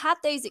when you've had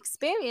those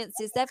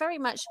experiences, they're very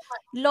much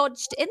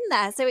lodged in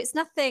there. So it's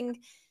nothing,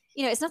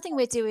 it's nothing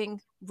we're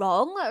doing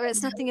wrong, or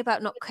it's nothing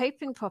about not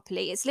coping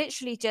properly. It's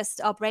literally just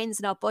our brains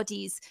and our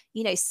bodies,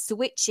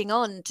 switching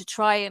on to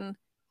try and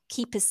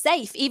keep us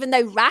safe, even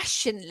though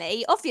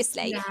rationally,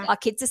 obviously, our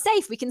kids are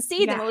safe. We can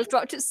see them all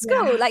dropped at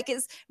school. Like,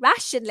 it's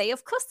rationally,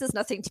 of course, there's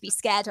nothing to be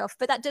scared of,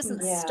 but that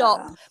doesn't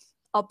stop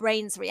our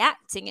brains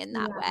reacting in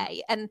that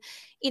way. And,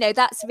 you know,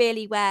 that's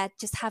really where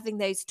just having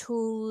those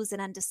tools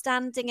and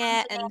understanding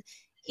it and,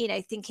 you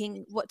know,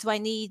 thinking, what do I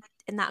need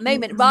in that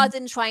moment, rather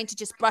than trying to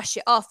just brush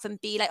it off and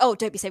be like, oh,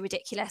 don't be so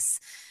ridiculous.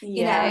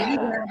 You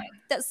know,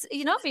 that's,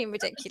 you're not being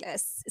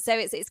ridiculous. So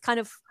it's kind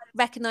of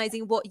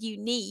recognizing what you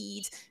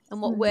need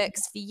and what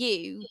works for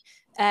you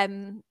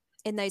in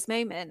those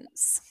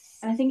moments.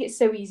 And I think it's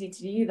so easy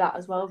to do that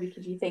as well,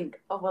 because you think,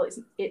 oh, well,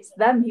 it's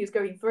them who's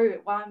going through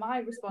it. Why am I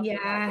responding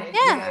like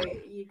this? Yeah. You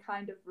know, you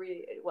kind of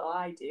really, well,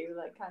 I do,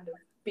 like, kind of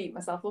beat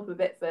myself up a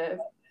bit for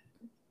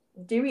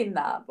doing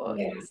that. But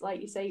it's like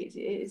you say,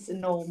 it's a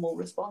normal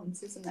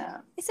response, isn't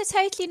it? It's a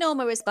totally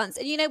normal response.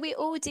 And, you know, we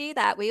all do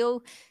that. We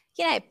all,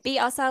 you know, beat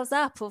ourselves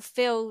up or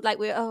feel like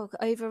we're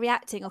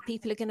overreacting, or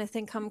people are going to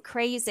think I'm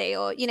crazy,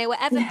 or, you know,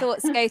 whatever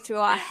thoughts go through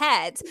our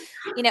head,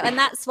 you know. And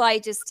that's why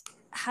just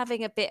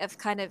having a bit of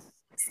kind of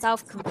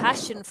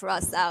self-compassion for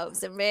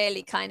ourselves and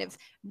really kind of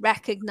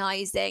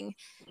recognizing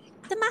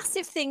the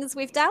massive things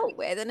we've dealt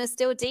with and are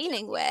still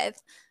dealing with,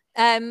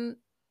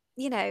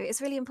 you know, it's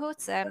really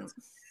important.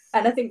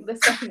 And I think the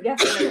second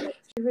guessing,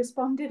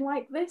 responding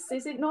like this,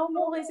 is it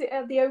normal? Is it,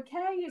 are they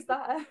okay? Is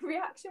that a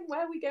reaction?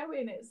 Where are we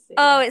going?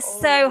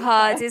 It's so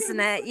hard, isn't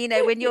it? You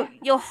know, when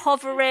you're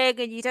hovering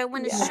and you don't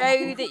want to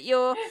show that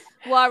you're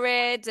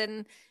worried,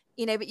 and,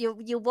 you know, but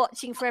you're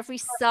watching for every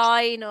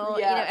sign, or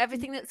you know,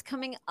 everything that's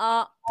coming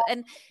up.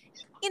 And,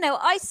 you know,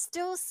 I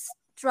still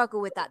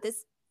struggle with that.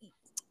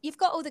 You've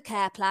got all the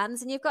care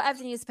plans and you've got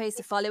everything you're supposed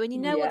to follow, and you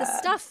know all the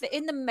stuff, but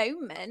in the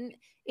moment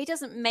it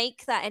doesn't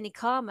make that any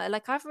calmer.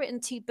 Like, I've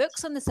written 2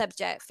 books on the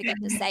subject, for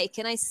goodness sake,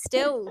 and I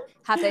still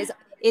have those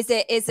is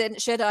it,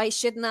 isn't, should I,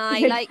 shouldn't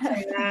I, like,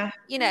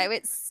 you know,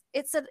 it's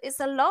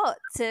a lot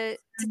to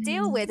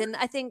deal with. And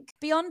I think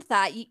beyond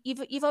that,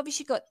 you've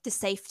obviously got the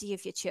safety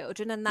of your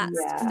children, and that's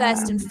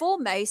first and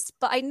foremost.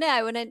 But I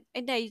know, and I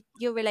know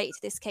you'll relate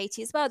to this,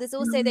 Katie, as well, there's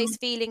also those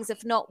feelings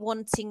of not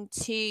wanting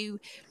to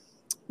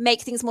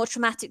make things more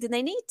traumatic than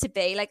they need to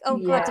be. Like, oh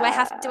God, do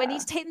I need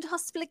to take them to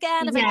hospital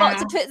again? Have I got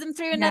to put them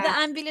through another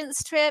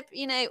ambulance trip?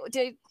 You know,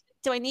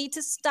 do I need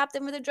to stab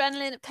them with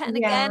adrenaline at pen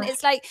again?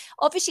 It's like,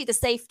 obviously the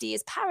safety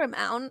is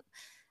paramount,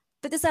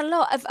 but there's a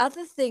lot of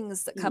other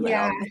things that come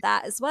along with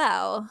that as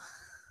well.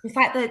 It's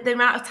like the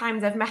amount of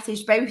times I've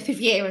messaged both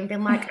of you and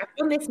been like, I've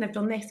done this and I've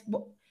done this.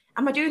 What,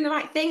 am I doing the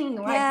right thing?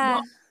 Like,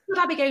 what, should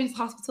I be going to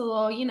hospital?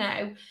 Or, you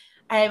know,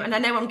 and I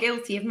know I'm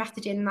guilty of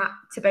messaging that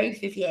to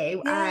both of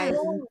you.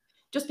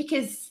 Just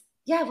because,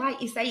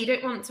 like you say, you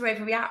don't want to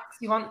overreact.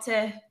 You want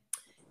to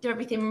do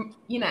everything,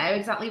 you know,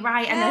 exactly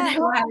right. And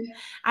then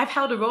I've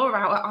held Aurora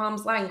out at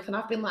arm's length, and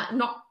I've been like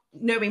not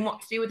knowing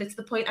what to do with it, to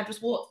the point I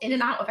just walked in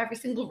and out of every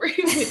single room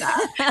with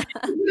her. At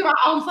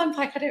arm's length,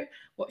 like,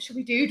 what should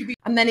we do?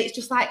 And then it's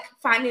just like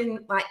finding,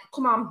 like,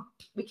 come on,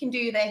 we can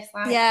do this.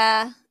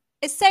 Like,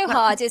 it's so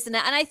hard, isn't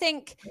it? And I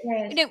think,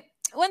 you know,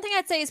 one thing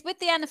I'd say is with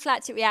the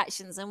anaphylactic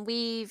reactions, and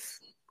we've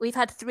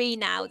had 3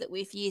 now that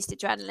we've used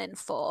adrenaline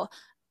for.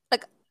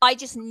 Like, I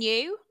just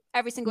knew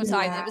every single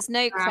time. There was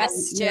no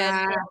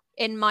question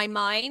in my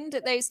mind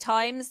at those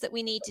times that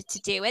we needed to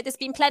do it. There's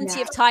been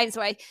plenty of times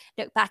where I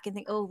look back and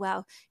think, oh,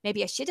 well,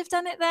 maybe I should have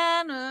done it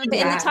then. But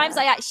in the times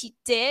I actually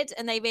did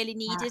and they really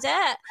needed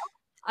it,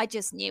 I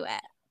just knew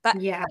it. But,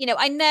 you know,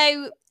 I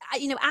know,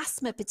 you know,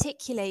 asthma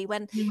particularly,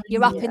 when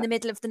you're up in the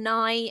middle of the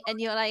night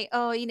and you're like,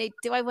 oh, you know,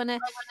 do I want to,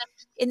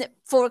 in the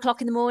 4 o'clock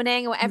in the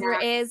morning or whatever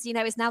it is, you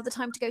know, is now the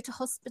time to go to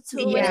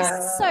hospital? And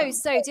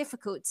it's so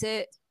difficult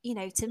to, you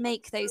know, to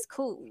make those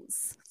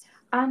calls.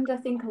 And I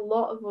think a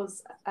lot of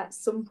us at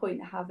some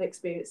point have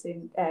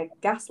experiencing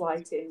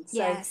gaslighting. So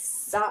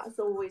that's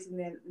always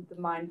in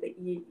the mind, that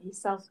you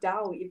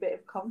self-doubt, your bit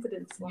of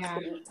confidence lost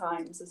at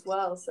times as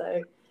well.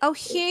 So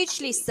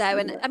hugely so.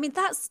 And I mean,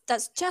 that's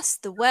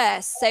just the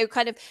worst. So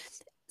kind of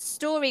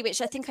story, which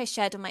I think I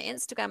shared on my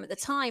Instagram at the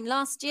time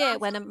last year,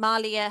 when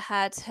Amalia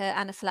had her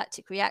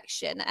anaphylactic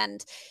reaction,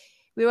 and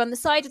we were on the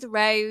side of the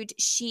road.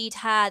 She'd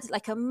had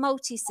like a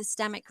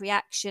multi-systemic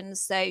reaction.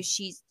 So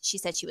she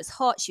said she was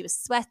hot, she was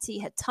sweaty,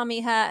 her tummy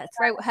hurt, her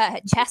throat hurt, her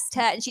chest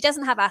hurt. And she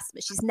doesn't have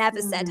asthma. She's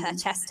never said her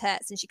chest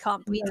hurts and she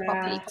can't breathe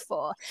properly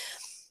before.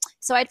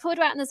 So I'd pulled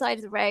her out on the side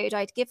of the road.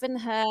 I'd given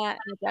her an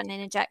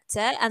adrenaline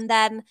injector, and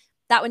then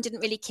that one didn't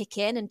really kick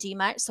in and do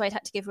much. So I'd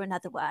had to give her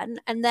another one.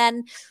 And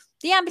then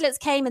the ambulance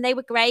came and they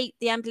were great.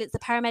 The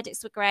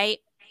paramedics were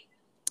great.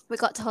 We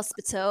got to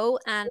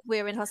hospital and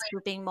we were in hospital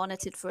being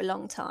monitored for a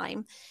long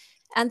time.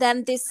 And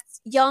then this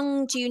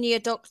young junior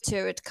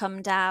doctor had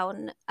come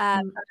down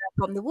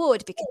from the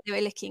ward because they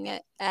were looking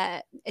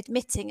at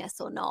admitting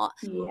us or not.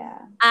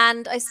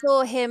 And I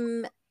saw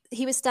him.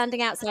 He was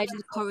standing outside in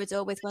the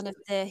corridor with one of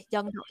the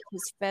young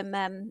doctors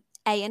from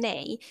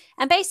A&E,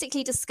 and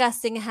basically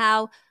discussing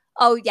how,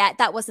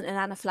 that wasn't an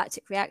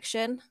anaphylactic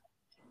reaction.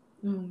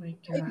 Oh my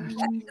gosh.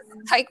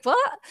 Like,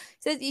 what?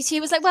 So he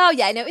was like, well,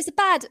 it was a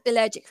bad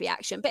allergic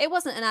reaction, but it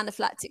wasn't an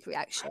anaphylactic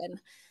reaction.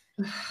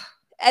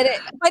 And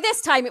by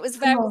this time it was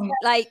very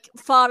like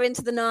far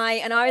into the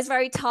night and I was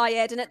very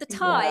tired. And at the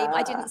time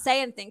I didn't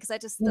say anything because I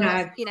just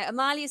thought, you know,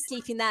 Amalia's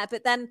sleeping there.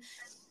 But then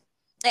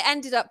it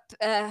ended up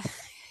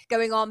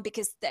going on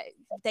because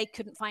they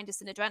couldn't find us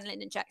an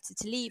adrenaline injector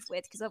to leave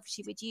with, because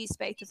obviously we'd used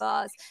both of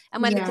ours.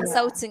 And when the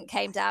consultant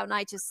came down,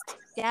 I just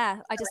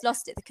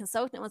lost it. The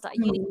consultant was like,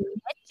 you need to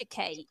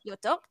educate your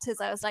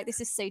doctors. I was like, this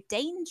is so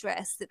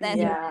dangerous that they're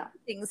doing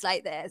things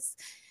like this,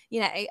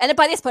 and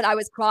by this point I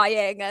was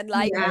crying and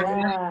like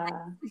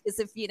because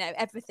of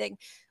everything,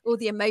 all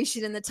the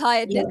emotion and the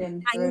tiredness, anger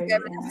and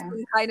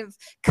everything kind of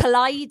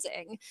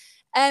colliding.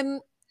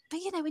 But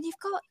when you've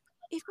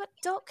got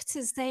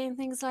doctors saying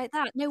things like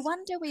that, no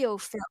wonder we all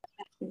feel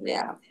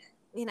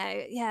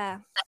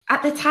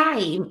At the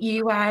time,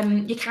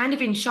 you're kind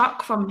of in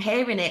shock from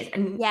hearing it,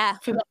 and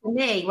for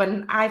me,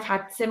 when I've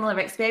had similar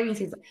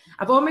experiences,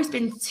 I've almost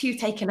been too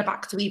taken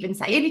aback to even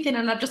say anything,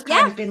 and I've just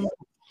kind of been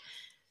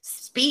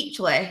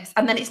speechless.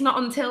 And then it's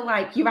not until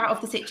like you're out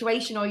of the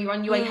situation or you're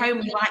on your way home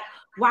and you're like,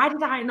 why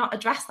did I not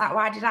address that?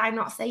 Why did I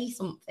not say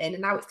something? And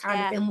now it's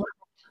kind of been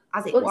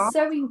as it was. It's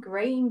so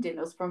ingrained in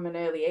us from an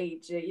early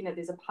age.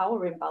 There's a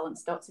power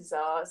imbalance. Doctors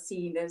are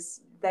seen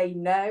as, they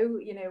know,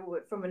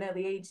 from an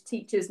early age.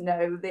 Teachers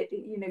know that,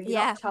 you're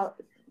not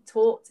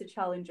taught to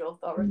challenge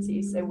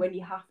authority. So when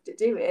you have to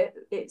do it,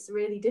 it's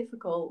really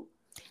difficult.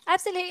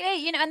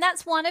 Absolutely. And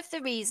that's one of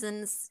the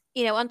reasons,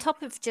 on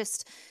top of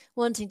just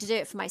wanting to do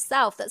it for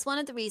myself, that's one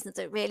of the reasons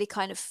that really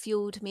kind of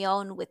fueled me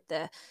on with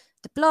the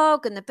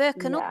blog and the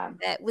book and all of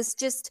it, was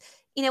just,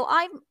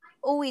 I've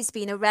always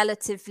been a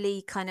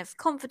relatively kind of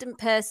confident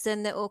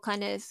person that will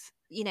kind of,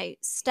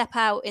 step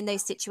out in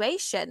those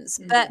situations.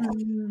 But,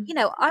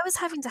 I was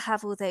having to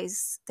have all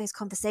those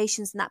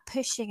conversations and that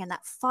pushing and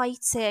that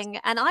fighting,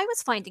 and I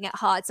was finding it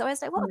hard. So I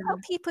was like, what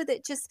about people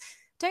that just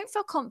don't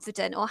feel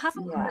confident or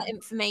haven't got that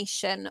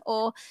information,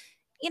 or,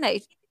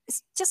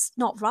 it's just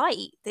not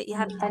right that you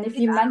have to and if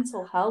your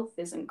mental health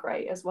isn't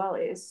great as well,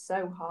 it is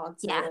so hard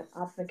to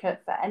advocate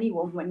for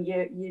anyone when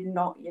you're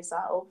not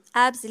yourself.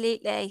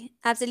 Absolutely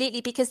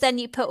because then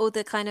you put all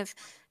the kind of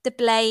the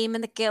blame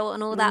and the guilt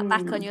and all that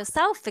back on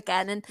yourself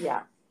again. And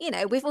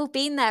we've all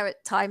been there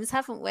at times,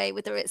 haven't we?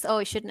 Whether it's,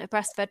 I shouldn't have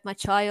breastfed my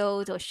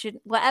child, or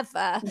shouldn't,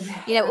 whatever,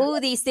 all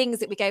these things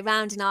that we go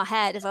round in our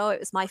head of, it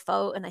was my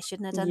fault and I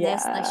shouldn't have done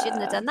this and I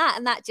shouldn't have done that,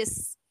 and that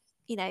just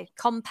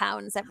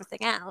compounds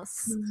everything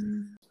else.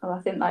 Well, I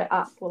think that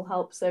app will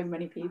help so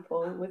many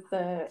people with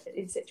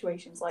in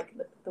situations like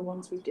the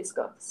ones we've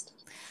discussed.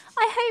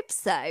 I hope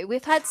so.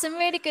 We've had some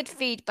really good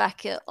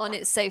feedback on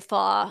it so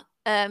far,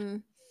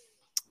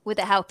 with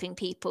it helping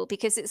people,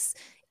 because it's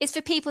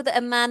for people that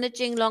are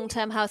managing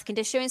long-term health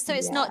conditions. So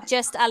it's not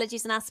just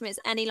allergies and asthma, it's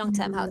any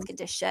long-term health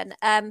condition.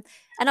 And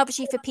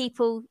obviously for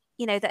people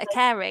that are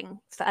caring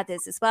for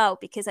others as well,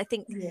 because I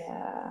think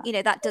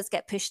that does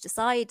get pushed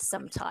aside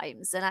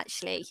sometimes, and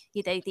actually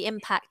the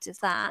impact of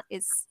that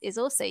is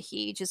also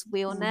huge, as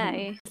we all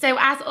know. So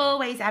as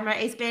always, Emma,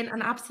 it's been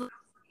an absolute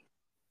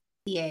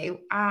you.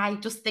 I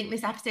just think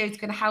this episode is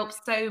going to help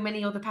so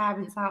many other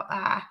parents out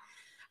there.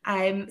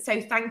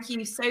 So thank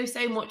you so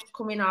much for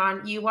coming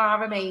on. You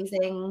are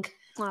amazing.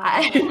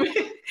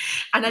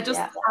 And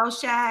I'll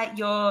share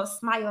your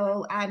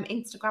Smile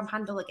Instagram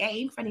handle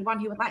again for anyone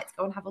who would like to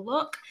go and have a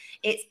look.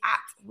 It's at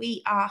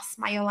We Are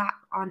Smile App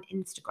on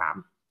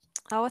Instagram.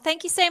 Oh, well,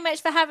 thank you so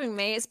much for having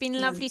me. It's been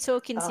lovely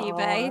talking to you,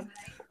 babe.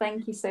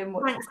 Thank you so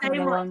much for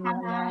coming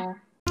along.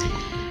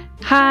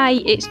 Hi,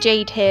 it's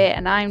Jade here,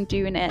 and I'm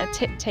doing a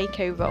tip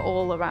takeover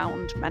all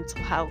around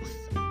mental health.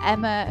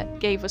 Emma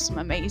gave us some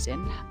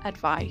amazing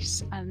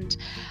advice, and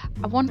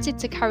I wanted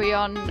to carry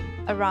on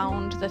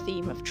around the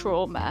theme of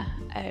trauma.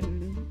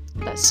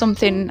 That's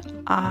something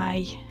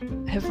I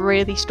have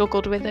really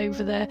struggled with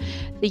over the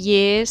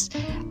years.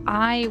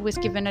 I was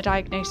given a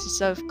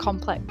diagnosis of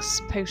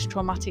complex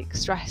post-traumatic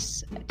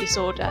stress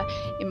disorder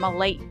in my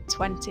late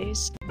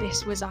 20s.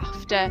 This was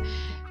after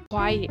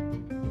quite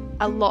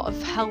a lot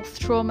of health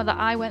trauma that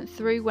I went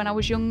through when I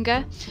was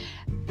younger,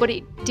 but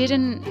it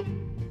didn't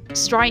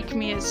strike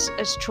me as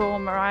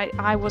trauma.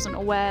 I wasn't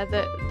aware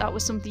that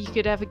was something you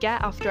could ever get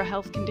after a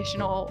health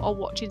condition, or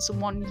watching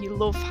someone you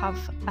love have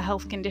a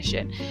health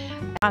condition.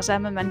 As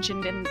Emma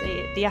mentioned in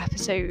the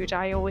episode,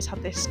 I always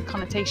had this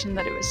connotation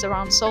that it was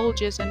around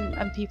soldiers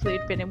and people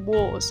who'd been in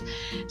wars.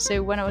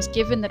 So when I was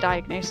given the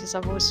diagnosis, I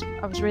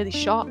was really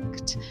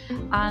shocked.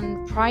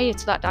 And prior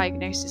to that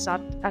diagnosis,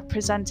 I'd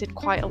presented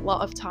quite a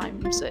lot of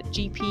times at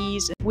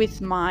GPs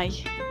with my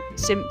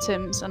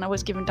symptoms, and I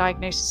was given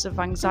diagnosis of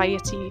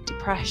anxiety,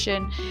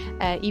 depression,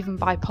 even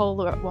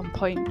bipolar at one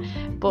point,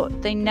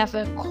 but they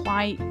never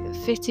quite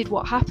fitted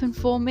what happened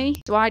for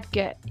me. So I'd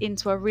get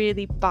into a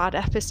really bad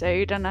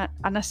episode, and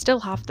I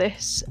still have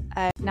this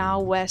now,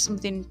 where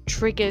something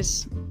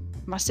triggers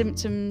my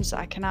symptoms.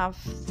 I can have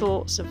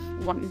thoughts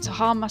of wanting to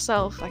harm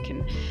myself. I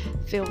can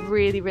feel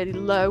really, really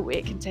low.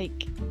 It can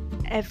take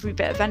every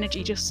bit of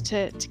energy just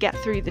to get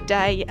through the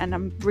day, and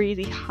I'm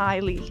really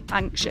highly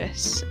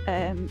anxious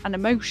and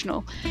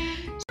emotional.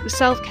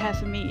 Self-care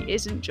for me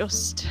isn't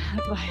just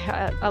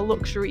like a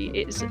luxury,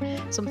 it's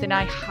something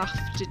I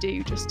have to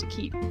do just to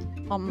keep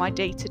on my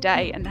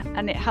day-to-day,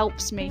 and it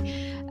helps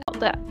me. Not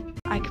that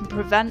I can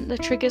prevent the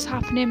triggers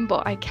happening,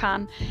 but I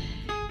can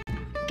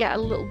get a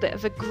little bit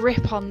of a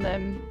grip on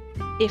them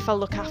if I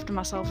look after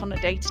myself on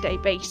a day-to-day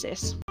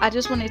basis. I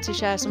just wanted to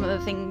share some of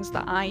the things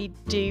that I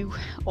do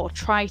or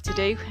try to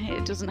do.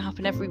 It doesn't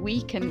happen every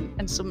week,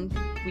 and some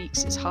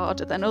weeks it's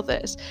harder than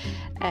others.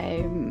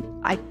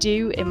 I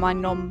do, in my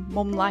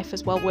mum life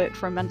as well, work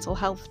for a mental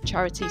health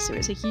charity, so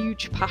it's a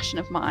huge passion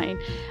of mine,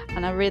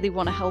 and I really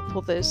want to help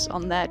others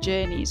on their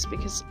journeys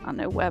because I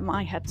know where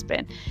my head's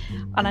been.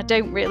 And I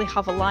don't really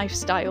have a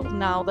lifestyle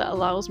now that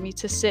allows me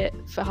to sit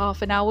for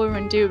half an hour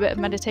and do a bit of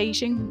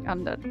meditation,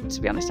 and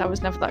to be honest, I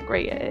was never that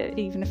great at it,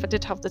 even if I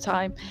did have the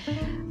time.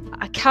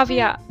 I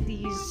caveat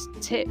these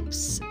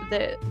tips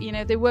that, you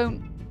know, they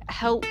won't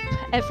help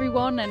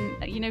everyone,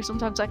 and, you know,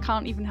 sometimes I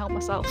can't even help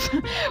myself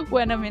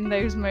when I'm in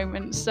those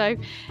moments, so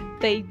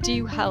they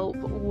do help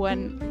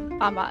when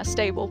I'm at a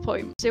stable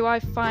point. So I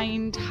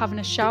find having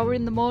a shower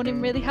in the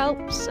morning really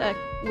helps,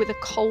 with a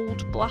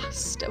cold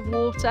blast of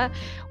water,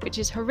 which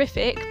is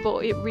horrific,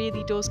 but it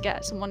really does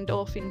get some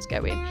endorphins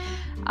going.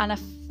 And I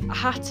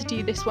had to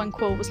do this when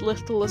Quill was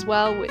little as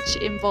well, which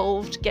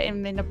involved getting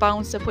him in a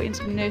bouncer, putting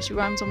some nursery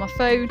rhymes on my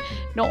phone.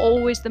 Not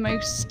always the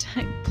most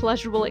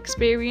pleasurable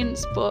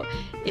experience, but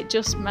it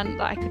just meant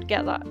that I could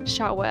get that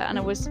shower and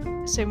I was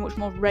so much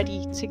more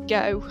ready to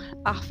go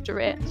after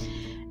it.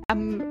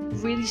 I'm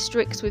really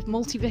strict with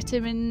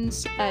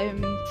multivitamins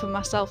for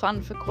myself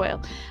and for Quill,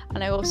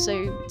 and I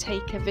also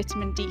take a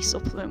vitamin D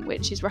supplement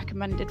which is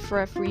recommended for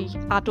every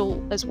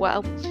adult as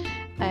well.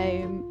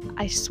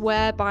 I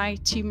swear by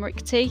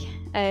turmeric tea.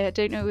 I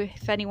don't know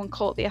if anyone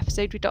caught the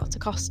episode with Dr.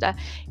 Costa.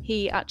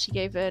 He actually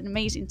gave an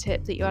amazing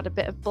tip that you add a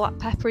bit of black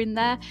pepper in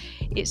there.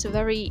 It's a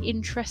very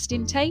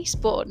interesting taste,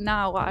 but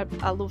now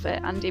I love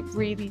it, and it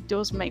really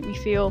does make me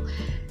feel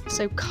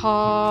so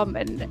calm,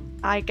 and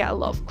I get a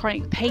lot of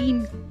chronic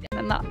pain,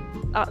 and that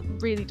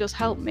really does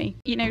help me.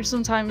 You know,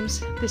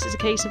 sometimes this is a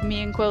case of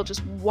me and Quill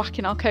just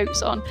whacking our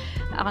coats on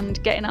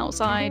and getting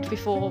outside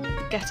before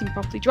getting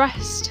properly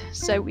dressed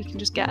so we can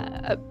just get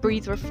a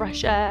breather of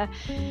fresh air.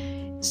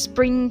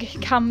 Spring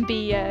can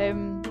be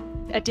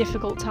a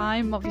difficult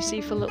time,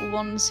 obviously, for little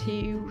ones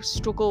who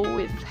struggle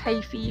with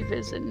hay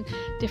fevers and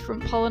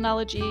different pollen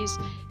allergies.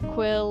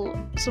 Quill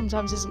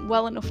sometimes isn't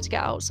well enough to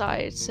get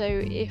outside, so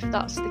if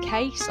that's the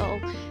case, I'll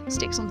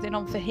stick something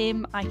on for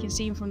him. I can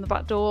see him from the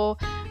back door,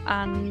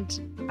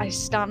 and I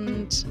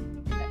stand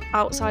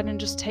outside and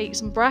just take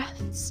some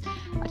breaths.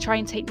 I try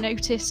and take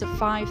notice of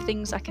 5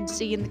 things I can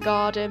see in the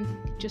garden,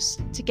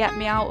 just to get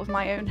me out of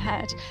my own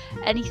head.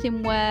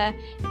 Anything where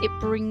it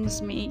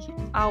brings me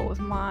out of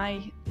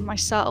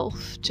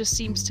myself just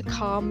seems to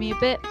calm me a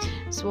bit,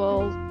 so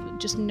I'll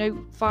just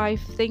note 5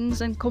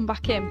 things and come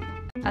back in.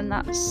 And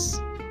that's,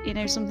 you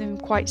know, something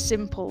quite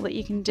simple that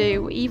you can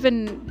do.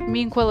 Even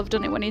me and Quill have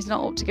done it when he's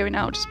not up to going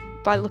out, just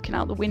by looking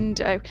out the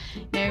window.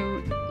 You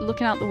know,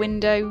 looking out the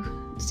window,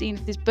 seeing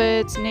if there's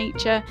birds,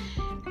 nature,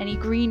 any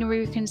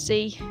greenery we can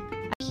see.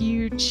 A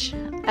huge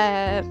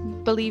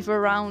believer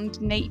around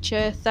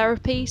nature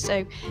therapy,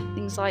 so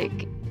things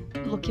like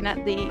looking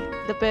at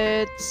the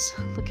birds,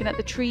 looking at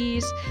the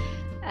trees.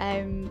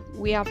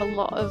 We have a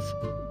lot of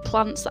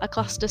plants that are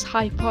classed as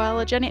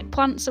hypoallergenic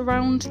plants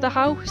around the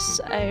house,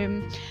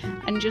 and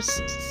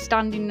just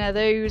standing near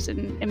those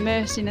and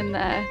immersing in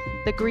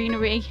the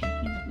greenery,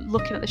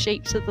 looking at the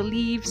shapes of the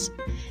leaves,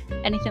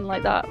 anything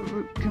like that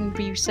can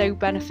be so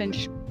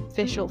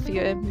beneficial for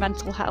your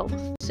mental health.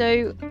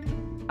 So,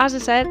 as I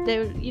said,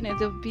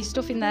 there'll be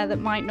stuff in there that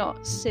might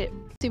not sit.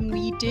 Thing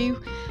we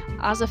do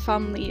as a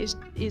family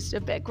is a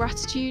bit of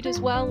gratitude as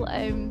well.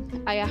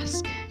 I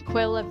ask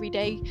Quill every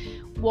day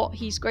what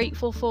he's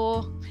grateful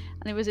for,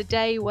 and there was a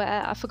day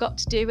where I forgot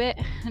to do it,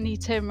 and he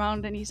turned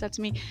around and he said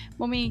to me,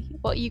 "Mummy,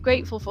 what are you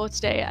grateful for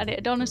today?" And it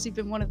had honestly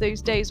been one of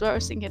those days where I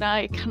was thinking,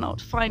 I cannot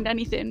find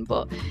anything,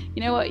 but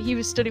you know what, he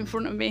was stood in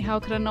front of me, how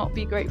could I not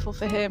be grateful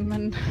for him?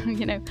 And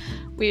you know,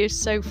 we are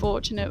so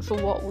fortunate for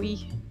what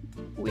we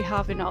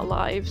have in our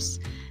lives.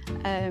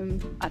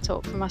 I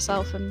talk for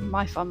myself and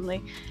my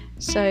family,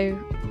 so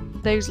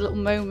those little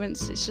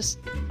moments, it's just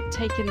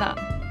taking that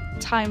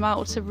time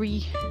out to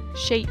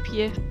reshape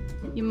your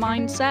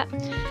mindset,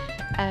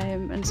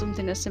 and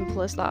something as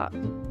simple as that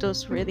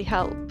does really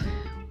help.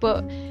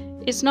 But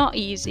it's not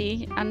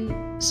easy,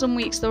 and some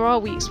weeks there are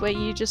weeks where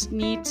you just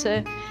need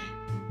to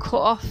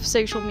cut off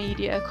social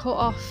media, cut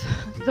off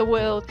the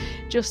world,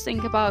 just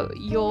think about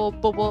your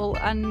bubble,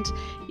 and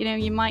you know,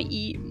 you might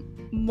eat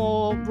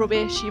more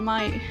rubbish, you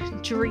might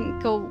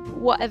drink, or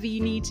whatever you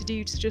need to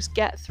do to just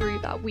get through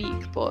that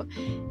week, but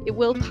it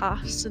will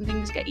pass and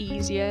things get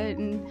easier,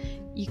 and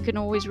you can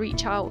always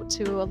reach out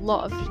to a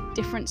lot of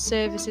different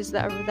services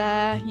that are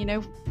there. You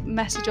know,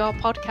 message our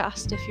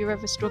podcast if you're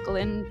ever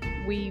struggling.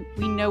 We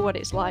know what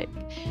it's like,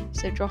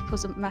 so drop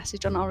us a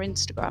message on our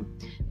Instagram.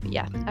 But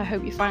yeah, I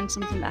hope you find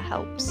something that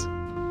helps.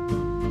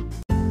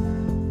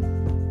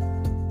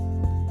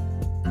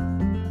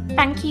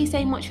 Thank you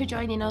so much for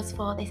joining us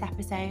for this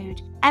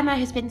episode. Emma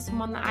has been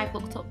someone that I've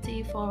looked up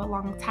to for a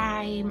long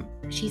time.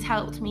 She's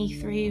helped me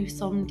through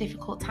some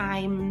difficult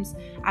times,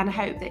 and I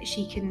hope that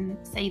she can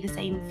say the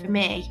same for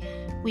me.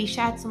 We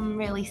shared some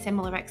really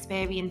similar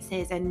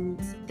experiences, and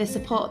the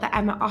support that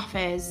Emma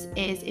offers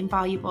is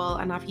invaluable,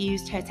 and I've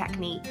used her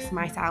techniques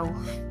myself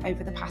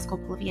over the past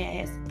couple of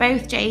years.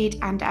 Both Jade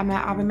and Emma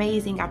are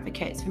amazing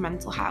advocates for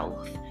mental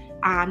health,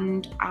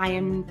 and I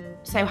am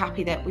so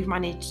happy that we've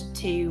managed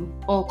to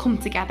all come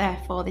together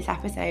for this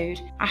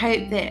episode. I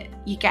hope that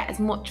you get as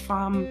much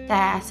from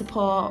their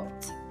support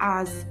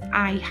as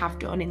I have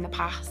done in the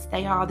past.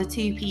 They are the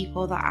two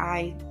people that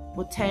I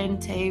would turn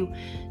to,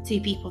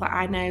 two people that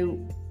I know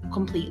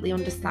completely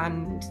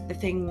understand the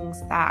things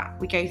that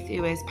we go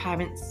through as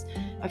parents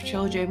of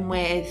children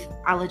with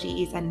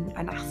allergies and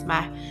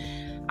asthma.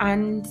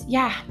 And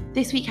yeah,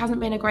 this week hasn't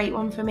been a great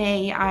one for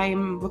me.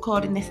 I'm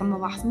recording this on the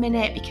last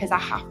minute because I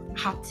have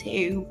had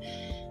to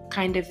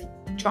kind of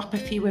drop a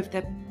few of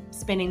the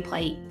spinning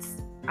plates,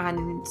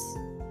 and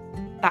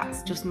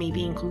that's just me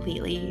being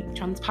completely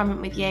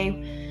transparent with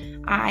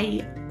you.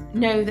 I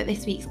know that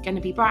this week's going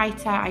to be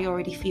brighter. I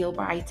already feel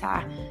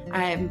brighter,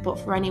 but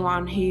for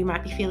anyone who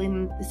might be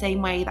feeling the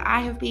same way that I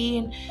have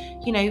been,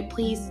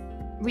 please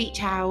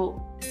reach out,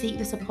 seek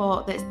the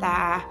support that's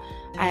there,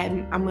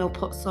 and we'll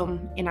put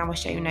some in our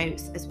show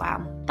notes as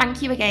well.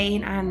 Thank you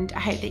again, and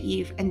I hope that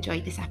you've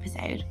enjoyed this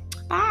episode.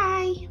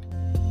 Bye.